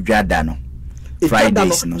 And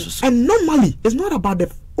Fridays, and normally it's not about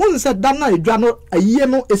the only said that now a year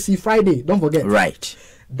no AC Friday. Don't forget. Right.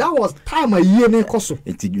 That was time a year no koso. So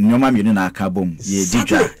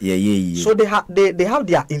they have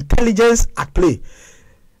their intelligence at play.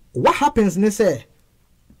 What happens? They say,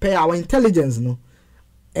 pay our intelligence, no.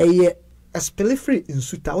 A spelifree in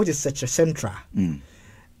Suta, which is such a central, and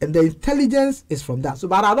the intelligence is from that. So,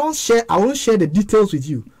 but I won't share the details with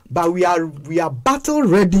you. But we are battle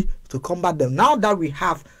ready to combat them. Now that we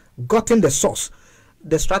have gotten the source,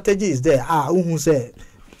 the strategy is there. Who say,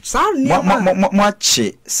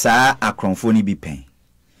 Mwachi sa akronfoni bi pen.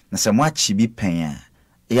 Na se mwachi bi pen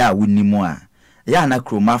ya wuni mu a ya na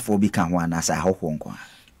kromafo bi kan ho na sa hoho nko.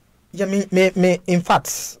 Yeah, me in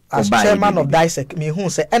fact, as chairman of DISEC, me who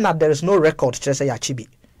say, and there is no record to say Yachibi.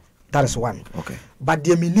 That is one. Okay. But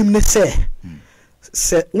the minimum say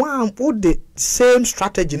one put the same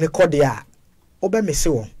strategy in the code there. Obe me say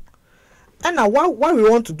one. And now what we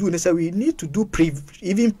want to do is say we need to do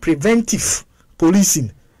even preventive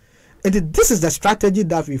policing. And this is the strategy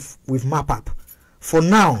that we've mapped up. For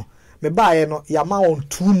now, me buy no yama on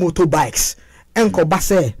 2 motorbikes. Enko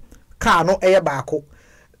base car no air bako.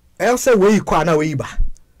 Else where you can away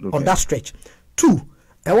on that stretch. 2,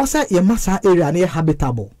 I was say your massa area near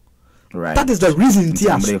habitable. Right. That is the reason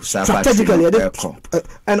strategically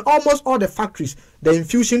and almost all the factories, the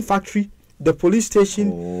infusion factory, the police station,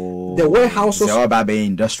 the warehouses, the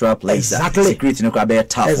industrial place. Exactly. Security no be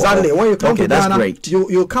tough. Exactly. When you come to that's Ghana, great.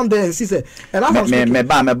 You come there and see say and I'm me or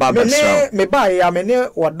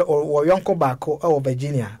yonko bako or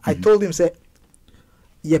Virginia. I told him say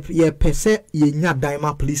ye per se ye nya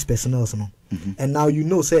daima police personnel no. And now you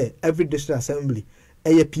know say every district assembly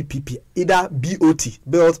PPP either BOT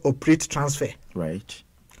build operate transfer. Right.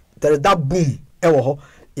 There is that boom.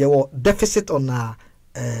 Your deficit on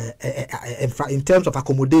in terms of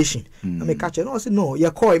accommodation. I may catch it. No, I say no.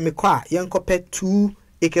 You call me car. You compare 2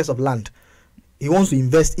 acres of land. He wants to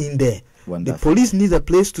invest in there. Wonderful. The police needs a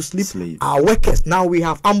place to sleep. Our workers now we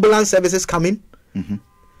have ambulance services coming.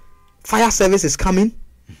 Fire service is coming.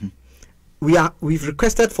 We've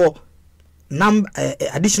requested for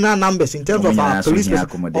additional numbers in terms of our police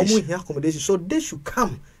accommodation. So they should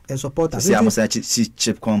come and support us.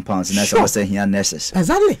 Cheap compounds and that's what here nurses.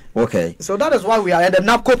 Exactly. Okay. So that is why we are, and the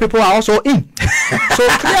NAPCO people are also in. So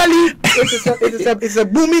clearly, it's a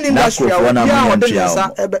booming industry.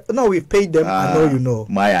 No, we've paid them. I know you know.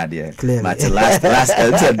 My idea. Clearly. But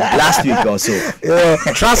last week or so.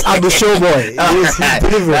 Trust Addae Showboy.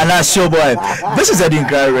 Showboy. This is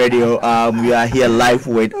Addae Radio. We are here live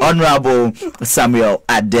with Honorable Samuel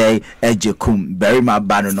Addae Agyekum. Bury my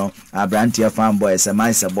banner no. Abrantia fanboy.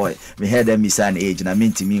 Samantha boy. We heard them is an age and I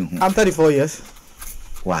mean to me. I'm 34 years.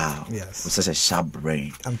 Wow. Yes. With such a sharp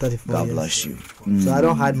brain. I'm 34 God years. bless you. So I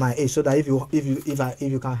don't hide my age so that if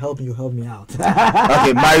you can help me, you help me out.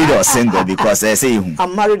 Okay, married or single? Because I say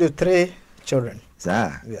I'm married to 3 children.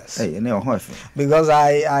 Sir. Yes. Hey, you know because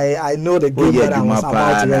I know the game that I was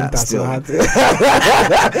about to enter. So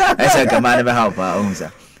I said, come on, never help our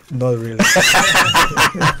sir. Not really.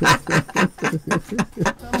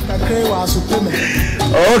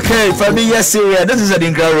 Okay, for me, yes, Syria. This is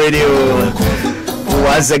Addae Radio.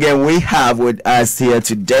 Once again, we have with us here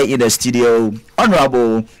today in the studio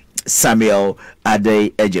Honorable Samuel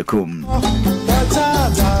Addae Agyekum.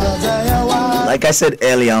 Like I said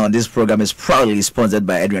earlier on, this program is proudly sponsored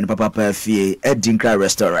by Adrian Papa Perfie Addae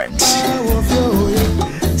Restaurant.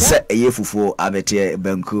 Say fufu abete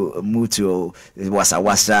benku mutu wasa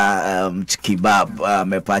kebab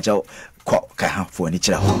mepacho ka for ni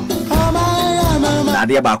kira ho na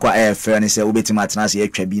de ba kwa friend say obetima atena se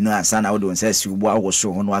atwa bi no ansa na wo don say si ubo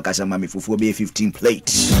awoso ho no akasa ma me fufu be 15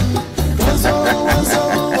 plate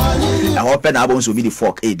I hope na abon so be the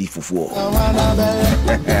fork di fufu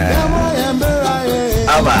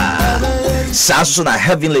aba so na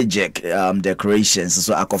heavenly jack decorations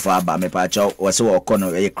so akofa ba me pa cha wo se wo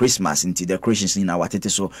kono Christmas into decorations in our tete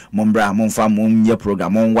so mombra momfa monye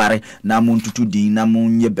program monware na montutu din na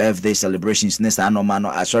monye birthday celebrations ne sa no ma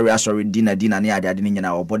no sorry dinner ne ade ne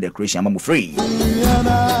nyina obo decoration am free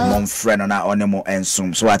mon friend na onemo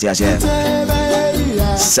ensum so what ya say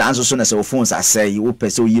sanso so na se phones say you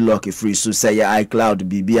person you lock free so say your iCloud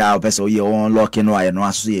bibia person you unlock no aye no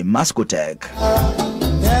aso ye Mascotech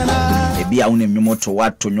bia unem nyomo to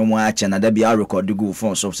wato nyomo ache na da bia record go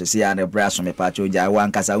phone so se ya na bra so me pa cho ja wan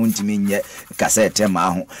kasa untimi nye cassette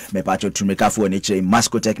ma ho me pa cho tumeka fo ni che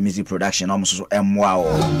Mascotech music production am so emwa o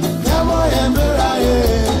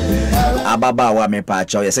ababa wa me pa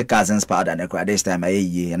cho yes cousins powder na kwa this time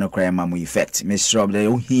aye no cry mamu effect me shrub the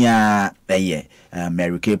ohia eye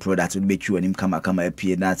Mary Kay product would be you and him kama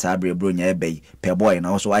apie na tabre bro nya ebe per boy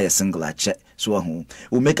na also why single a check so ho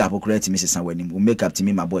we make up correct Mrs. Sawenim we make up to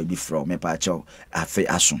me my boy be from me pa cho afi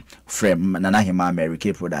aso frame na na hima Mary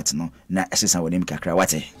Kay product no na Mrs. Sawenim kakra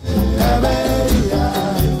wate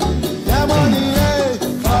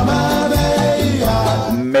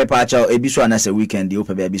me pa cho ebiso na se weekend o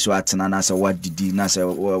pe be ebiso atena na se what didi na se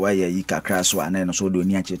why yi kakra so ana no so do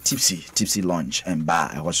ni ache tipsy lunch and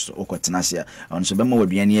bar I was okotena se on so be mo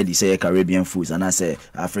aduane e di say Caribbean foods and say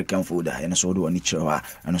African food and so do oni chiro a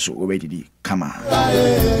and so we didi kama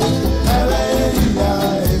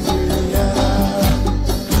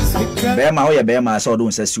Bema oya bema so do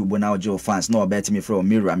nse si ubo na ojo fans no bet me from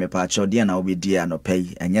mirror me pa cho dia na obi dia no pay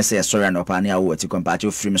enye se sorry no pa na wo ti kon pa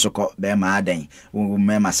cho free me so ko bema adan wo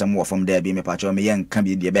mema sem wo from there bi me pa cho me yen kan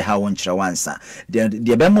bi dia be ha won kire wansa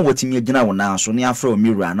dia bema woti me gina wo na so ne afro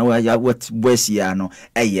mirror na ya what boys ya no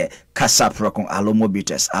eye Casa Procon, Alomo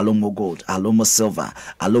Bitters, Alomo Gold, Alomo Silver,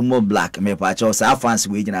 Alomo Black, me pacho, sa fans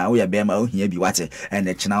we na we bema here be wate, and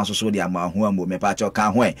the channel so the amount who me pacho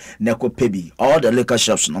can we, Neko Pebi, all the liquor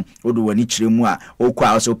shops no, Odu when each remua, O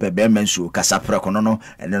qua also pe bemensu, Casa Procon no,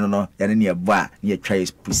 and no, and near bar, near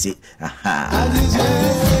trace pussy.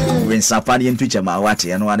 Aha. When Safari and Twitcher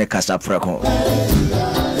Mawati and one Casa Procon.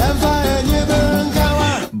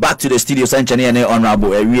 Back to the studio, engineer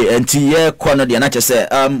honorable and here corner the another say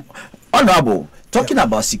honorable talking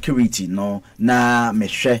about security no na me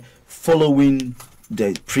share following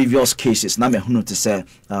the previous cases na me hunu to say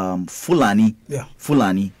Fulani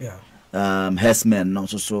herdsmen no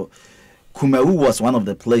so Kumawu was one of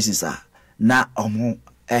the places na omo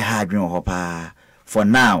e hadwen hopa for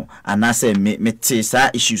now and I say me say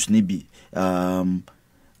issues ni bi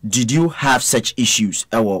did you have such issues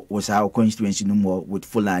was our constituency no more with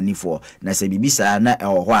Fulani for na say bibisa na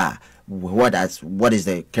what is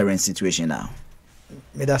the current situation now?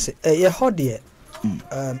 Me da say ye hodie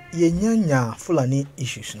ye nyanya Fulani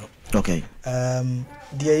issues no. Okay. The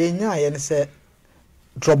nya ye say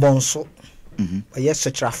drobonso ye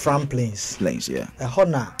setra from plains yeah.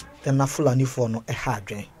 Hona the na Fulani for no e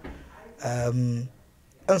hadwen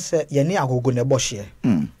say ye ni agogo ne bohye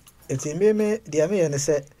it's me the me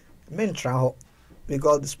say mentra ho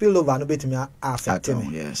because the spillover no bet me affect me.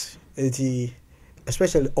 Yes. It's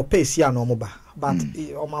especially Opesia no moba but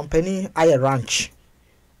omampani aye ranch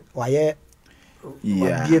why yeah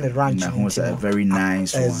be in a ranch was a very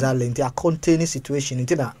nice one exactly into a containing situation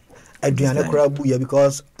into na aduane kora bu ya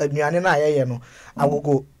because aduane na aye no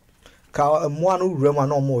agogo ka mo anu rema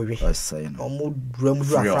no mo we omo remu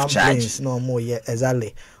from place no mo ye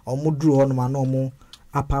exactly omo dru ho no ma no mo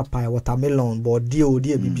apapa watermelon but deal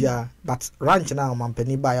bibia but ranch na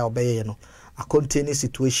omampani ba ya obeye no a containing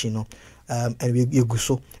situation no and we go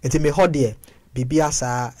so it me hot there bibia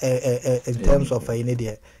sa in terms of any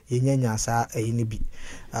there yenya sa any bi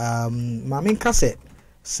mame nka se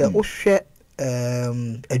ohwe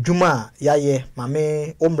adwuma yaye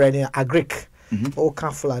mame omre ni agric o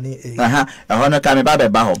kan Fulani hono ka me ba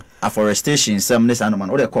ba ho afforestation some this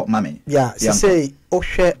animal o de call mame yeah say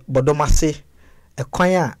ohwe bodomase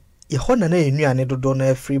ekwan a ye hona na enuane dodo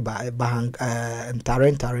na free by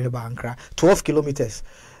ntare bankra 12 kilometers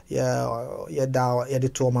ya da ya de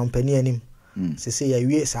to mampani anim se ya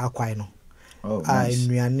wie sa kwai no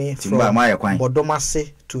enuane from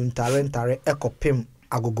bodomase to ntare ekopem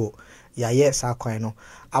agogo ya ye sa kwai no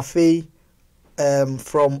afei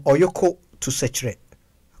from Oyoko to Sechere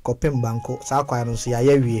kopem banko sa kwai no so ya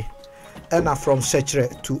ye wie and from Sechere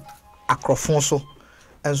to Akrofonso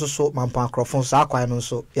and so mampan Akrofonso sa kwai no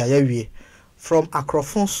so ya ye wie from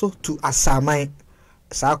Akrofonso to Asamai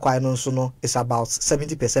sa kwai no so no is about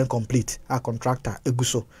 70% complete a contractor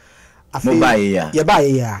eguso afei ye ba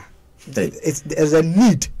ya there's a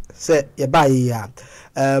need say ye ba ya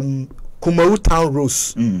Kumawu town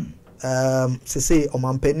roads say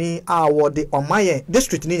omampani award omaye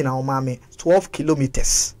district ni na omame 12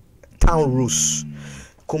 kilometers town roads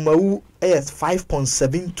Kumawu is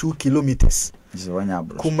 5.72 kilometers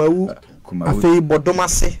Kumawu afei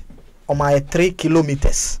bodomase omaye 3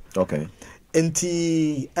 kilometers okay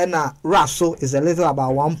enti ana Raso is a little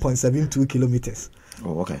about 1.72 kilometers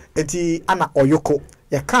okay enti ana Oyoko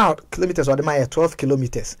ya count kilometers or the 12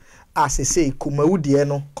 kilometers as I say Kumawu de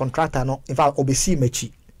no contractor no in fact obesi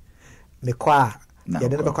machi me kwa ya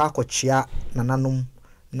de be kwa akochia nananom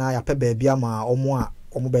na ya pe baabi ama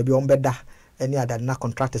omo baabi ombeda any other na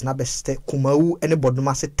contractors na best Kumawu any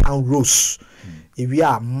bodomase town roads if we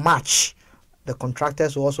are match the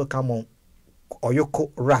contractors will also come on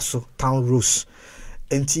Oyoko Raso town roads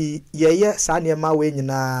enti yeye saa nneɛma we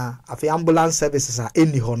nyina afi ambulance services a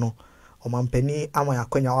eni ho no omampani ama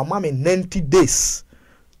yakonya wa mama 90 days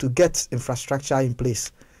to get infrastructure in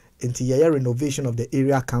place enti yeye renovation of the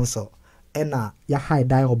area council ena ya high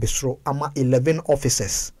die obesro ama 11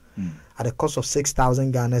 offices at the cost of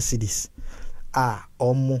 6,000 Ghana cedis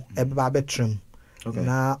omo ebeba betrim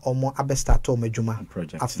na omo abe start o medjuma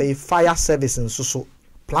afi fire service nso so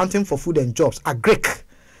planting for food and jobs Agyekum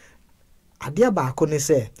Addae ba ko ne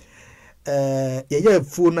say yeye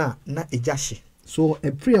fu na ejashi so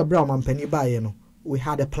a pre-abra mampani ba ye no we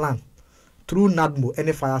had a plan through NADMO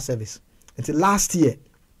any fire service until last year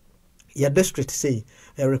your district say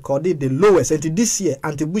recorded the lowest until this year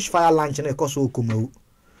anti-bush fire launch na ekoso Kumawu.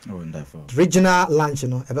 Wonderful. Regional launch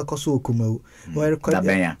no ekoso Kumawu. We record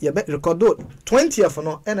 20th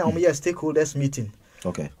no and stakeholders meeting.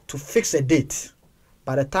 Okay. To fix a date.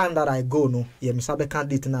 By the time that I go no, ye misabe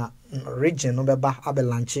candidate na region no beba abe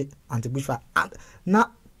launch anti-bush fire na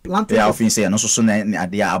planting. Yeah, often say no so na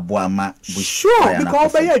Addae aboa ma bush. Sure,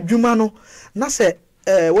 because be adwuma no na say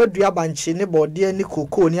wadua banchi ne bode ne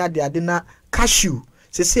koko ni ade na cashew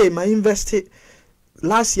say my invest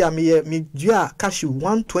last year me dua cashew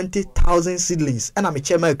 120,000 seedlings and I'm a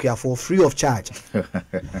chairman for free of charge.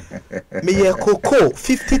 Me cocoa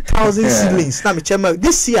 50,000 seedlings na me chairman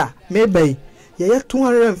this year maybe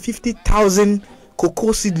 250,000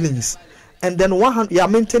 cocoa seedlings and then 100 you are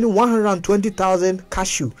maintaining 120,000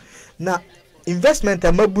 cashew. Now investment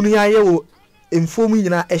amabunu ya ye informing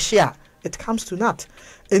na a share it comes to that.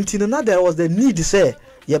 Until now there was the need to say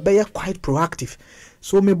you be quite proactive.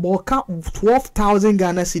 So me boka 12,000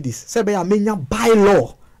 Ghana cedis. Say be amenya by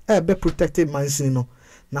law be protected mansin no.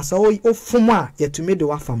 Na so o fuma ye to me the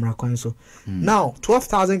wa famra kwan so. Now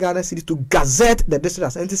 12,000 Ghana cedis to gazette the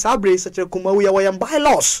district and Sabre such a Kumawu ya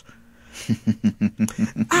bylaws.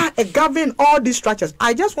 Govern all these structures.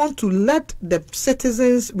 I just want to let the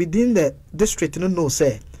citizens within the district know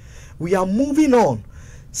say we are moving on.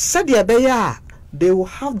 Said they will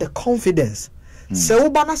have the confidence. Se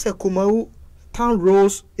ubana se Kumawu town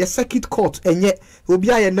roads, a circuit court, and yet will be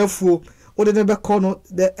a nefu or the never corner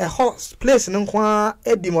the a horse place and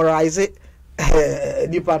demoralize it.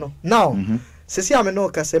 Dipano. Now, Sisi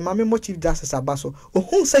Amenoka say, Mammy Mo Chief Justice Abaso, or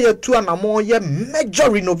who say a 2 and more year major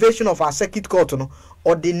renovation of our circuit court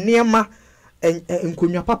or the Nema and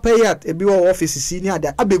Kunya Papayat, a bureau office senior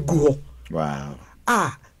that Abeguho. Wow.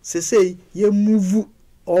 Say ye move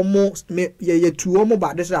almost ye to almost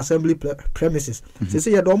back this assembly premises.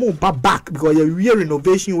 Say you almost back because your real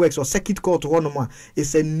renovation works or circuit court one more.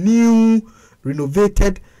 It's a new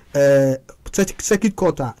renovated circuit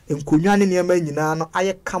court in Kunyani near Menina.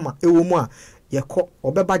 I come a woman ye call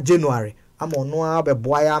Obeba January. I'm on no be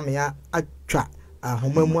boy me a track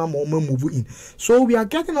move in. So we are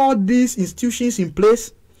getting all these institutions in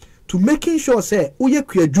place to making sure say uye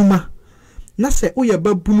kujuma. Na se uye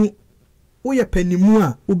babunu uye penimu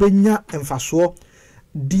a ubenya emfaso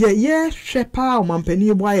de ye shepa o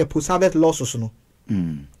mampani bo aye preserved losses no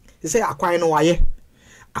say akwan no waye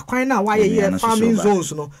akwan na waye ye farming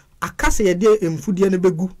zones no akase ye de emfudie ne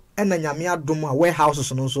begu ena nyame adom a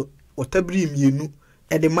warehouses no so otabri mienu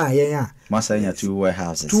e de ma ye a masanya two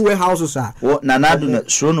warehouses are na nadu na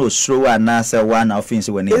sro no sro na say one offense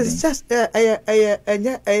when it's just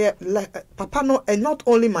papa no and not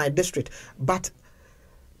only my district but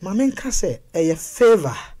Mamen kase a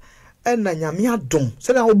favor and na nyame adom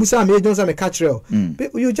say na obusa me Johnson me catch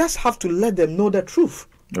you just have to let them know the truth,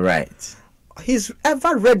 right? He's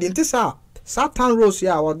ever ready in this Satan Rose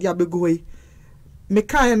ya or dia begoe me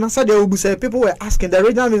kai na say the obusa people were asking the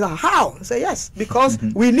regional minister how say yes because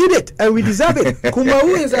we need it and we deserve it.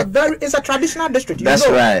 Kumawu is a traditional district, that's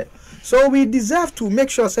right, so we deserve to make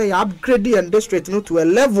sure say upgrade the district to a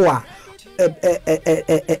level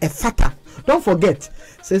a fatter. Don't forget,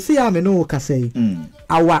 say I know say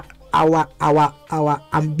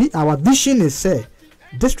our vision is say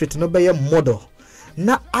district no be a model.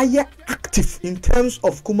 Na aye active in terms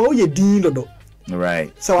of Kumawu ye din dodo.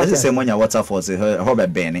 Right. So this is say when your waterfall say how be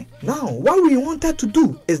Benny. Now what we wanted to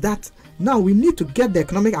do is that now we need to get the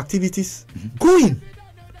economic activities going.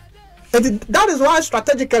 And that is why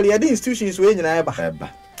strategically the institutions we in eba.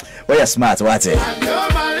 Well, you're smart, what it?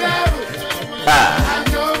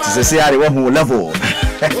 To see how they want who level.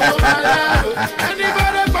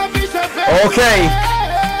 Okay.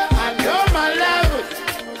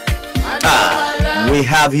 We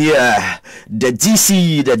have here the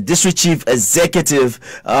DC, the District Chief Executive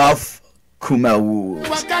of Kumawu.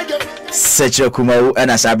 Secho Kumawu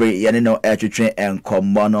and Asabri Yanino Airtrain and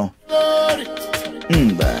Komono.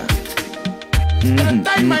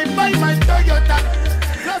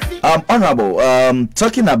 Honorable,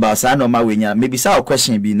 talking about Sanoma Winya, maybe our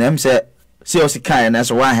question be name say also kind and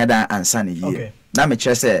so one head and sunny year. Okay. Now me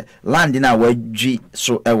just say land in our G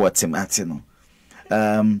so Tim Atino.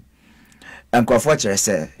 And Quafocha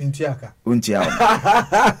say Intiaka. Untia.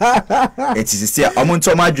 It is still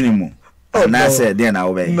Omunto Madrimu. Oh, and I said, then I'll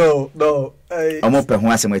obey. No. I'm open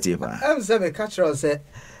once a motiva. I'm saying, catcher say,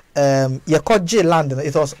 you caught J land,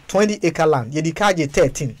 it was 20-acre land, you decay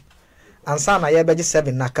 13, and son, I ever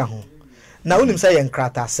 7 naka home. Now, when him say, and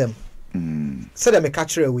crata sem, said I'm a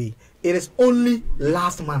catcher away. It is only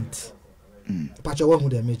last month. Patch one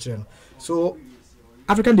with the matron. So,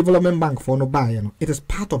 African Development Bank for no buy, it is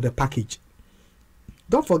part of the package.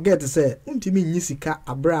 Don't forget to say, Untimi Nisika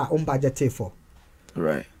Abra on budget for.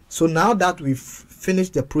 Right. So now that we've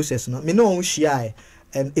finished the process, me no mushia,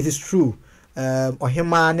 and it is true. Or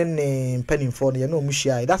him and penny for the no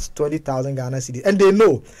mushia. That's 20,000 Ghana cedis, and they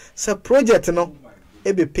know. So project no,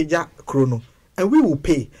 ebe peja chrono, and we will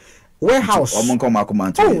pay. Warehouse. Oh,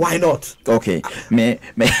 why not? Okay. Me.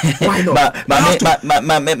 Why not?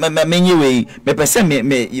 But anyway, me person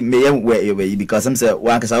me because I'm say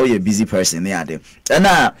one cause I a busy person there. And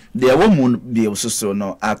now the woman be also so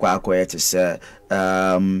no akwa to say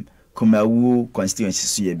Kumawu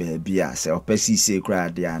constituency be a say opesi say cry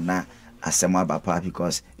there na asema bapa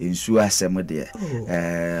because in sure asema there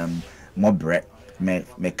more bread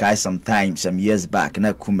me kai sometimes some years back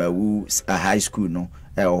na Kumawu a high school no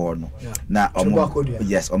no. Now,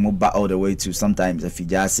 yes, ba all the way to sometimes if you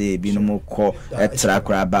just say be no more call a track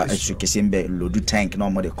about a shukishimbe lodu tank no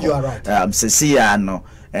more. You are right. See, no,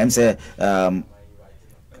 say,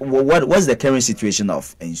 what's the current situation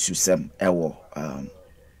of Insusem Ewo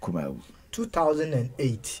Kumawu?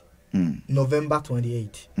 2008, November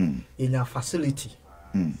 28, in a facility.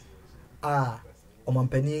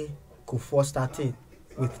 Omampeni Kufuor started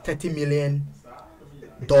with $30 million.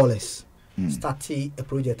 Started a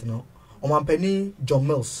project no. Omampeni John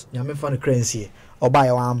Mills, nyame fa no currency. Oba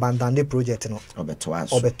ya abandon project no.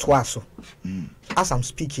 Obetwaso. As I'm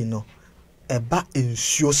speaking no, eba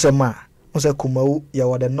nsuo sema. Onse Kumawu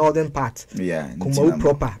ya the northern part. Yeah. Kumawu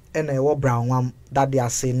proper and e brown one that they are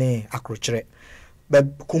saying akrochire.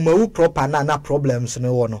 But Kumawu proper na problems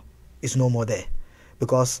no is no more there.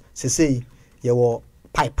 Because say you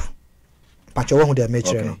pipe. Pacho won dey make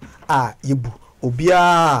no. Yibu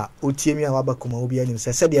obia otiemi awaba Kumawu obia nim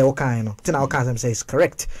say said e kan no. Tina o kan say is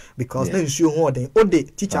correct because na nsuo ho den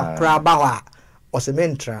ode teacher pra ba ho a o se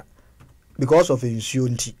mentra because of nsuo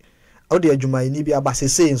nti. Ode adwuma ni bia ba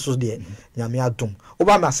say nso de nyame adom.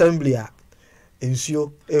 Oba ma assembly a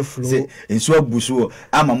nsuo e flow nsuo busuo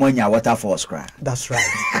ama monya waterfalls cry. That's right.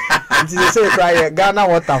 It is say cry Ghana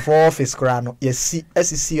waterfall office cry no. Yes,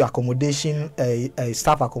 SEC accommodation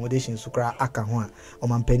staff accommodation so cry aka ho a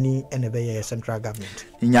omampani ene be central government.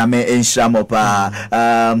 Nyame enhyamo pa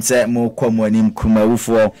say mo komonim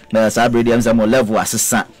Kumawufo na sabrediam say mo level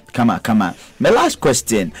assistant kama. My last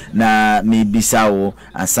question na me bisa wo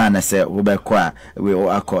asana say wo be kwa we o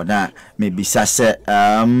akoda me bisa say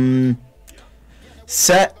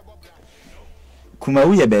say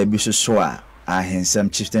Kumawu ye baby so a some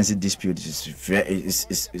chieftaincy dispute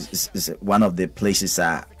is one of the places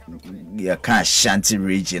you can shanty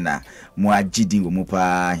region mo agidi wo mu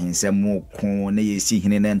pa hinsem mo ko na yesi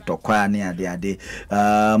hine ntokwa ne ade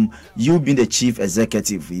you being the chief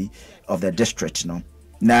executive of the district no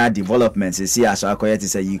now developments is here so akoya to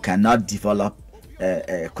say you cannot develop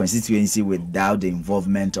a constituency without the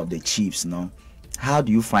involvement of the chiefs no. How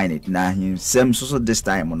do you find it now? Same so this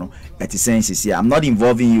time, no. At the sense is here. I'm not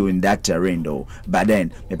involving you in that terrain though. But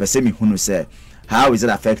then, me person me who say, how is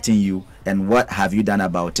it affecting you, and what have you done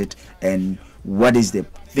about it, and what is the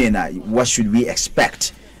thing? What should we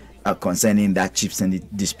expect concerning that chieftaincy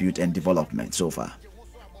dispute and development so far?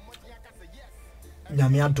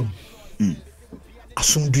 Nyamiadum.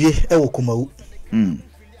 Asumdue ewo Kumawu.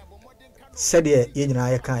 Said ye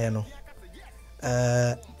nyina ye kan ye no.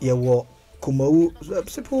 Ye wo Kumawu,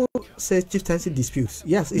 people say chieftaincy disputes.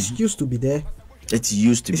 Yes, it used to be there. It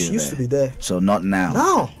used to be there. So not now.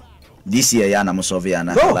 Now. This year, Yana Musovia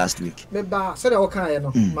last week. Maybe said okay,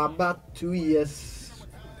 no. My about 2 years.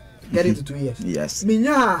 Getting to 2 years. Yes.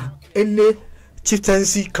 Minya any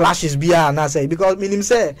chieftaincy clashes bia na say because minim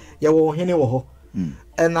say ya wo hene wo ho.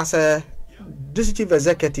 And as a this chief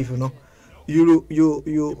executive, you know,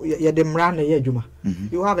 you dem ran na adwuma.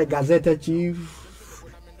 You have a gazette chief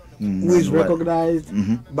who is recognized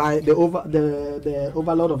by the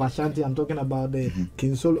overlord of Ashanti. I'm talking about the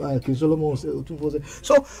King Solomon.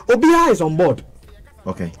 So Obia is on board.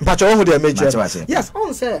 Okay. Yes,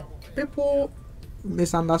 on say people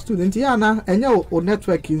misunderstood. Intiana and your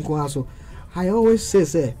network in so I always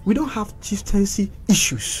say we don't have chieftaincy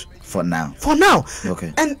issues for now.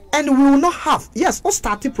 Okay. And we will not have. Yes, o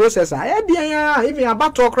start the process. Even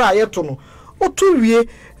about to cry no. O tu wie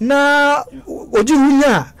na oji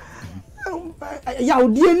wunya. Ya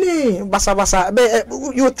odieni basa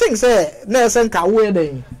you think say na senka we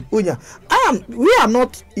den unya. We are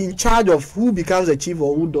not in charge of who becomes a chief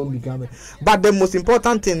or who don't become it. But the most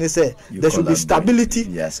important thing is there should be stability.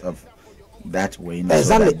 Yes, of that way.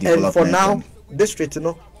 Exactly. And for now, district,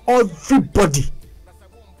 everybody,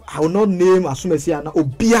 I will not name as soon as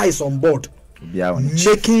Obia is on board,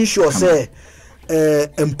 making sure say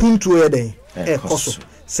mpuntu eden koso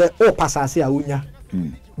say o pasase awunya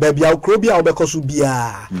baby akrobia obekoso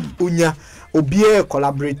bia unya obia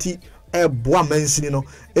collaborate boa mansini no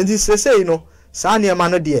enti say saa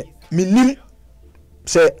niam no de minim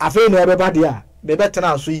say afei no ebeba de a be better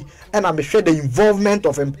na so yi and I'm sure the involvement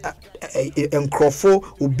of Nkrofo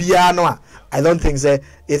obia no I don't think say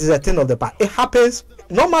it is a thing of the past. It happens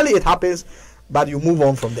normally, but you move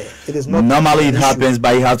on from there. It is not normally it happens,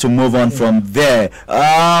 but you have to move on from there.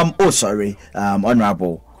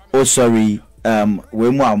 Honorable. We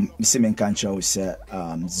more Simen Kancho say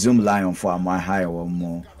Zoom Lion for my higher or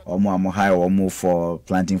more for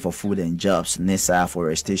planting for food and jobs. Nessa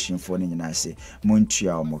forestation for Ninasi,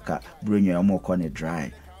 Muntia Moka, bring your more corner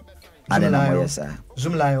dry. I don't know yes, sir.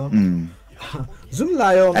 Zoom Lion. Zoom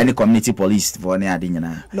Lion. Any community police for any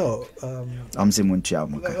adina. No, I'm saying Muntia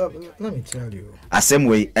Moka. Let me tell you. The same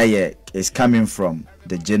way is coming from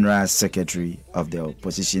the general secretary of the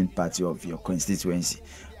opposition party of your constituency.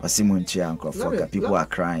 People are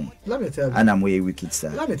crying. Let me tell you. And I'm way wicked, sir.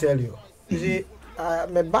 Let me tell you. You see,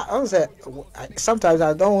 sometimes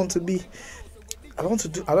I don't want to be. I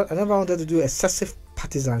never wanted to do excessive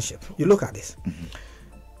partisanship. You look at this.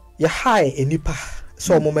 You're high in nipa,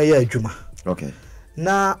 so omomeya adwuma. Okay.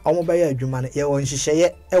 Na omomeya adwuma no ye won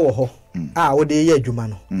hihye ewo ho. Wo de ye adwuma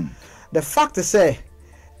no. The fact is say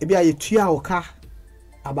e bia ye tua oka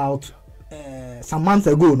about some months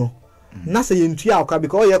ago no. Na say ye ntua oka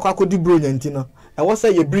because ye kwa kodi bro nyanti no. E wo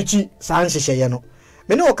say ye breachi san hihye no.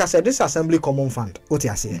 Me no oka say this assembly common fund. What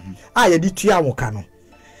you say? Ye di tua oka no.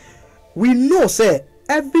 We know say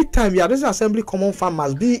every time this assembly common fund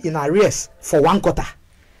must be in arrears for 1 quarter.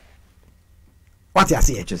 What you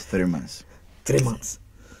say? Just 3 months. 3 months.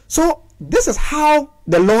 So this is how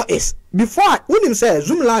the law is. Before when him say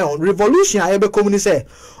Zoom Lion revolution I ever come say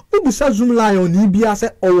Ubisa Zoom Lion ni bia say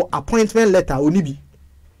or appointment letter onibi.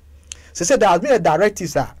 So said there has been a directive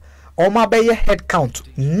sir or my head count.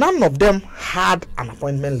 None of them had an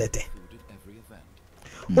appointment letter.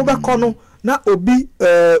 Obakono na obi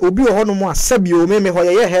ohono mo asabi o me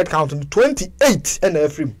hoye head count 28 and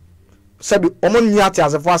every sabi omon nyati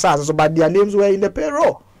as a first so but their names were in the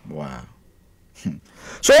payroll. Wow.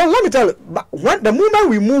 So let me tell you, but when the moment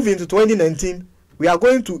we move into 2019, we are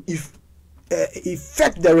going to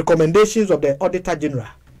effect the recommendations of the Auditor General.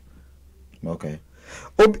 Okay.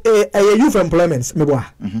 Youth employment,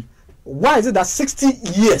 why is it that 60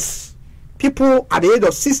 years people at the age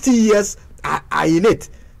of 60 years are in it?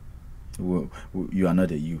 Well, you are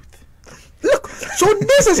not a youth. Look, so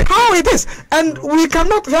this is how it is, and we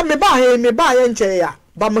cannot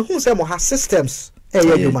but who say has systems.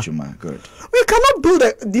 Good. We cannot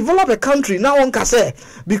develop a country now one can say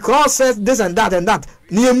because this and that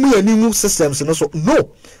near new systems and also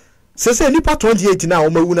no. Say nipa 28 now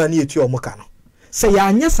omawuna ni etu omoka no. Say ya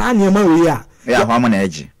anya sa niema we ya. Yeah, why mon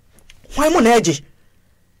edge? Why mon edge?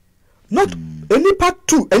 Not nipa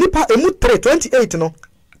 2, nipa emu 3 28 no.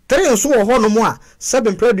 3 nso wo ho no mo a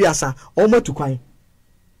 7 preduasa omo tu kwan.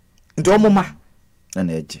 Nti omo ma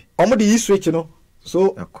na edge. Omo de switch no.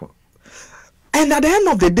 So and at the end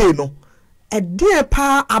of the day no a dear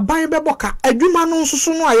pa aban beboka adwuma no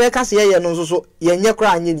nsoso no aye kase ye no nsoso ye nye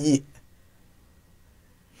kra anye ni.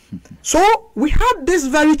 So we had this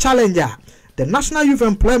very challenger, the National Youth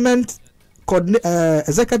Employment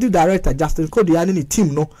Executive Director Justin Kodiani ni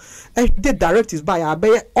team no the directives by our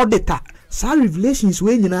auditor some revelations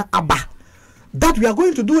we nyina aba that we are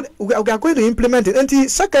going to do, we are going to implement it. And the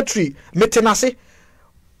secretary Metenase,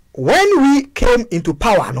 when we came into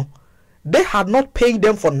power no they had not paid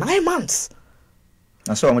them for 9 months.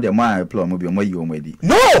 I saw no, that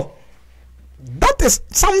is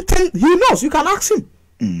something he knows. You can ask him.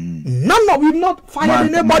 None of you not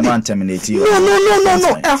fired anybody. No.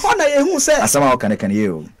 Can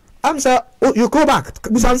you? I'm saying you go back.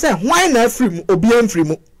 I'm saying why not free obey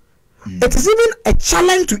free? It is even a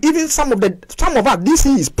challenge to even some of us. This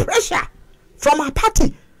is pressure from our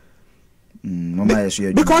party.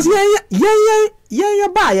 Because yeah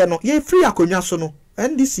buy no ye free akonya so no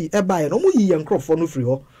NDC e buy no mo yi yankro for no free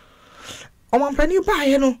ho He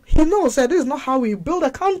knows that this is not how we build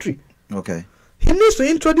a country. Okay. He needs to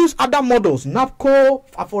introduce other models, NAPCO,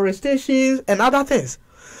 afforestation, and other things.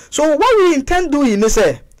 So what we intend doing is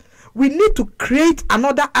we need to create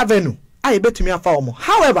another avenue.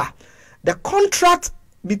 However, the contract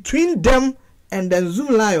between them and the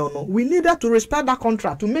Zoom Lion, we needed to respect that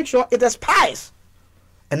contract to make sure it expires.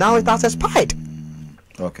 And now it has expired.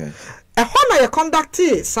 Okay. And when I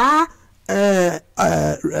conducted, sir,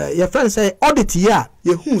 your friend say audit here,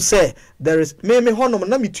 who say there is maybe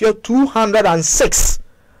 206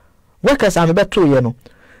 workers are better, you know.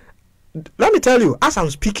 Let me tell you, as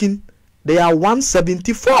I'm speaking, they are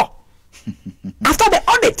 174 after the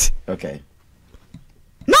audit. Okay.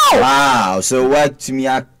 No. Wow. So what to me?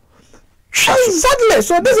 Exactly.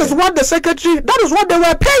 So this is what the secretary. That is what they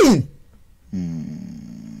were paying.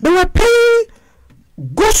 They were paying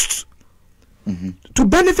ghosts to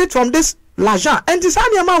benefit from this l'argent. And this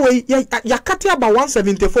animal way yakati about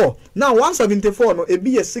 174. Now 174 no it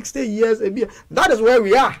be 60 years. That is where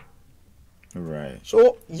we are. Right.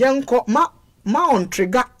 So yanko ma on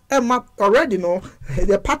trigger already no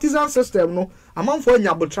the partisan system no among for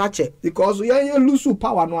nyabotrache because you lose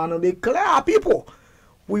power no they clear people.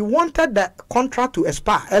 We wanted the contract to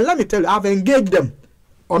expire, and let me tell you, I've engaged them.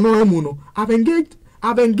 I've engaged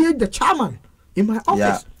the chairman in my office.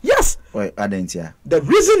 Yeah. Yes. Wait, I didn't hear. The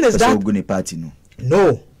reason is that party no.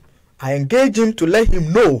 No, I engaged him to let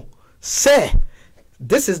him know, sir,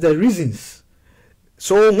 this is the reasons.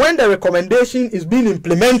 So when the recommendation is being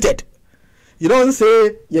implemented, you don't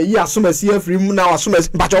say yeah assume as here free now assume as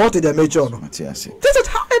but what is the major no. This is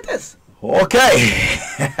how it is. Okay.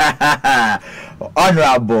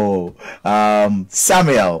 Honorable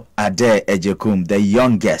Samuel Addae Agyekum, the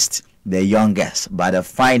youngest but the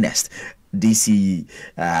finest DC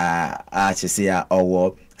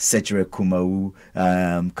or Secretary Kumawu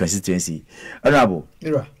constituency. Honorable.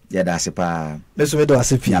 Yeah, that's a pa. Let's do a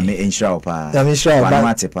CP. I'm in shop. I'm in shop. The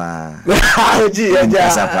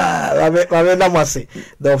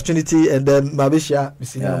opportunity and then Mabisha,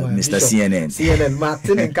 Mr. CNN,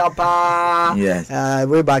 Martin and Kappa. Yes.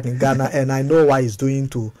 Way back in Ghana, and I know why he's doing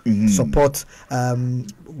to support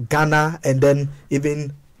Ghana and then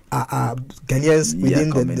even Ghanaians within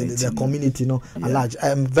the community, large.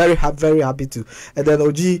 I'm very happy to. And then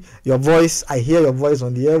OG, your voice, I hear your voice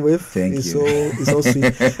on the airwave. Thank you. It's so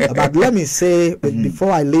sweet. But let me say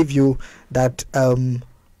before I leave you that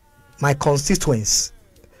my constituents,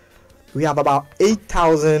 we have about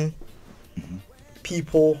 8,000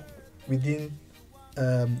 people within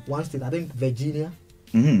one state. I think Virginia.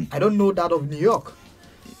 I don't know that of New York.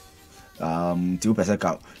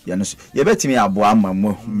 2% you bet me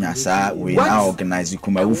nyasa we now organize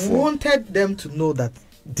Kumawu for. I wanted them to know that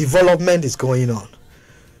development is going on.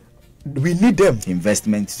 We need them.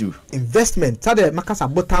 Investment too. Investment. Tade makasa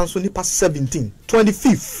botan so nipa 17,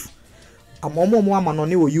 25th.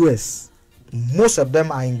 Amomo US. Most of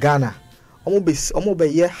them are in Ghana. Omo be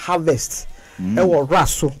year harvest. Ewo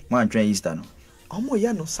raso. Man train Easter no. Omo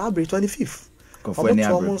ye no Sabre 25th.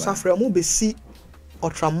 Omo safre omo be see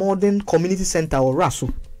ultramodern community center or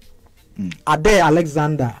Raso. Addae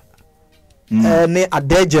Alexander. Ne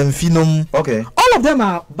Addae Gemfinum. Okay. All of them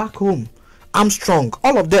are back home. Armstrong.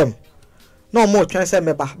 All of them. No more trying to say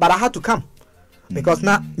me, but I had to come. Because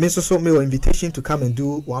now me so me invitation to come and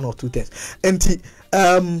do one or two things. And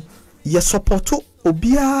ye support to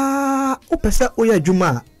obia opesa oya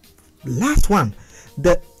juma. Last one,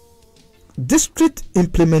 the district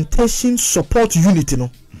implementation support unit,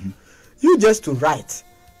 you just to write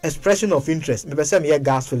expression of interest. Maybe say me a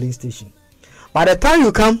gas filling station. By the time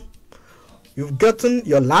you come, you've gotten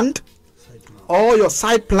your land or your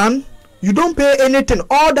site plan. You don't pay anything.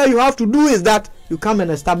 All that you have to do is that you come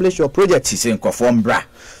and establish your project. You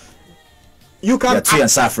can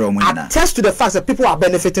attest to the fact that people are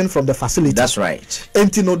benefiting from the facility. That's right.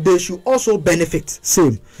 And they should also benefit.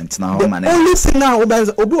 Same. The only thing now,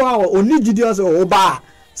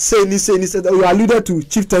 you alluded to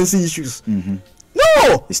chieftaincy issues.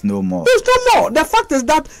 No, it's no more. There's no more. The fact is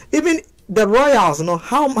that even the royals,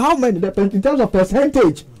 how many in terms of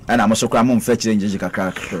percentage. And I'm also let me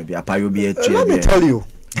tell you,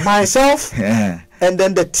 myself and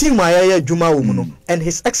then the team and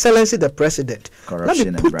His Excellency the President.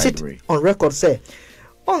 Corruption let me put it on record. Say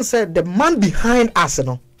the man behind us,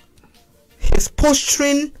 his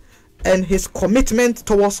posturing and his commitment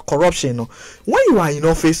towards corruption. When you are in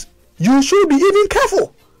office, you should be even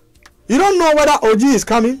careful. You don't know whether OG is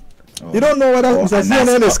coming. You don't know whether Mr.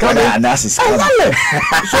 CNN is coming. Exactly. So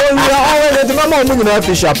we are always the mama moving on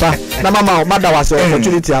fish up. Na mama mother was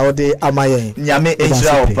opportunity out there amaye. Nyame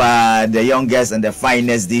Israel pa the youngest and the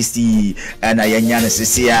finest DC and ayanya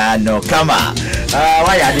sisia no kama.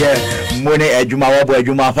 Why are there money ejuma wabo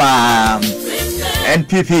ejuma pa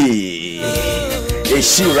NPP.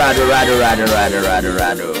 Ishi rado.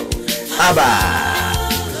 Aba.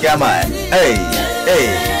 Come on. Hey.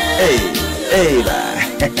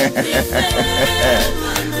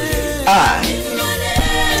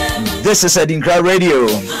 This is Adinkra Radio.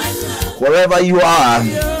 Wherever you are,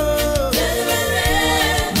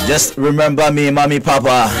 just remember me, mommy,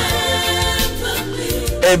 papa.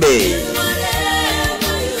 Hey, babe.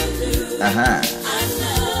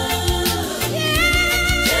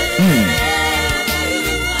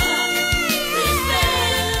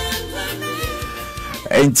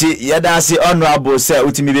 Enti yadasi honorable say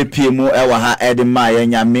utimi be piemu ewa ha edema ya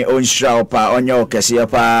nyame onhira opa onye okese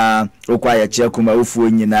pa okwa ya che Kumawu fuo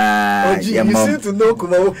nyina ya mom. You seem to know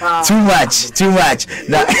Kumawu. Too much.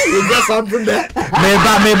 Na you got something there. Me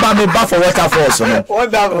ba for waterfalls no.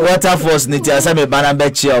 Waterfalls ni ti asa me ba na be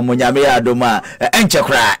che omo nyame ya adoma enche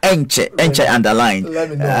kra enche underline.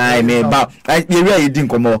 I me ba you really din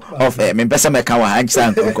komo of me pesa me ka wa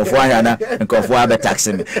hancha nkofo anya na nkofo abe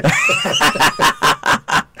taxi me.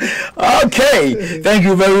 Okay, thank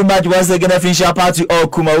you very much once again. Finish up to all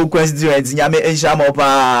Kumawu constituents. Nyame enshamo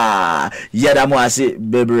pa yada mo ase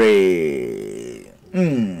bebre.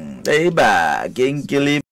 Eba, kinkili.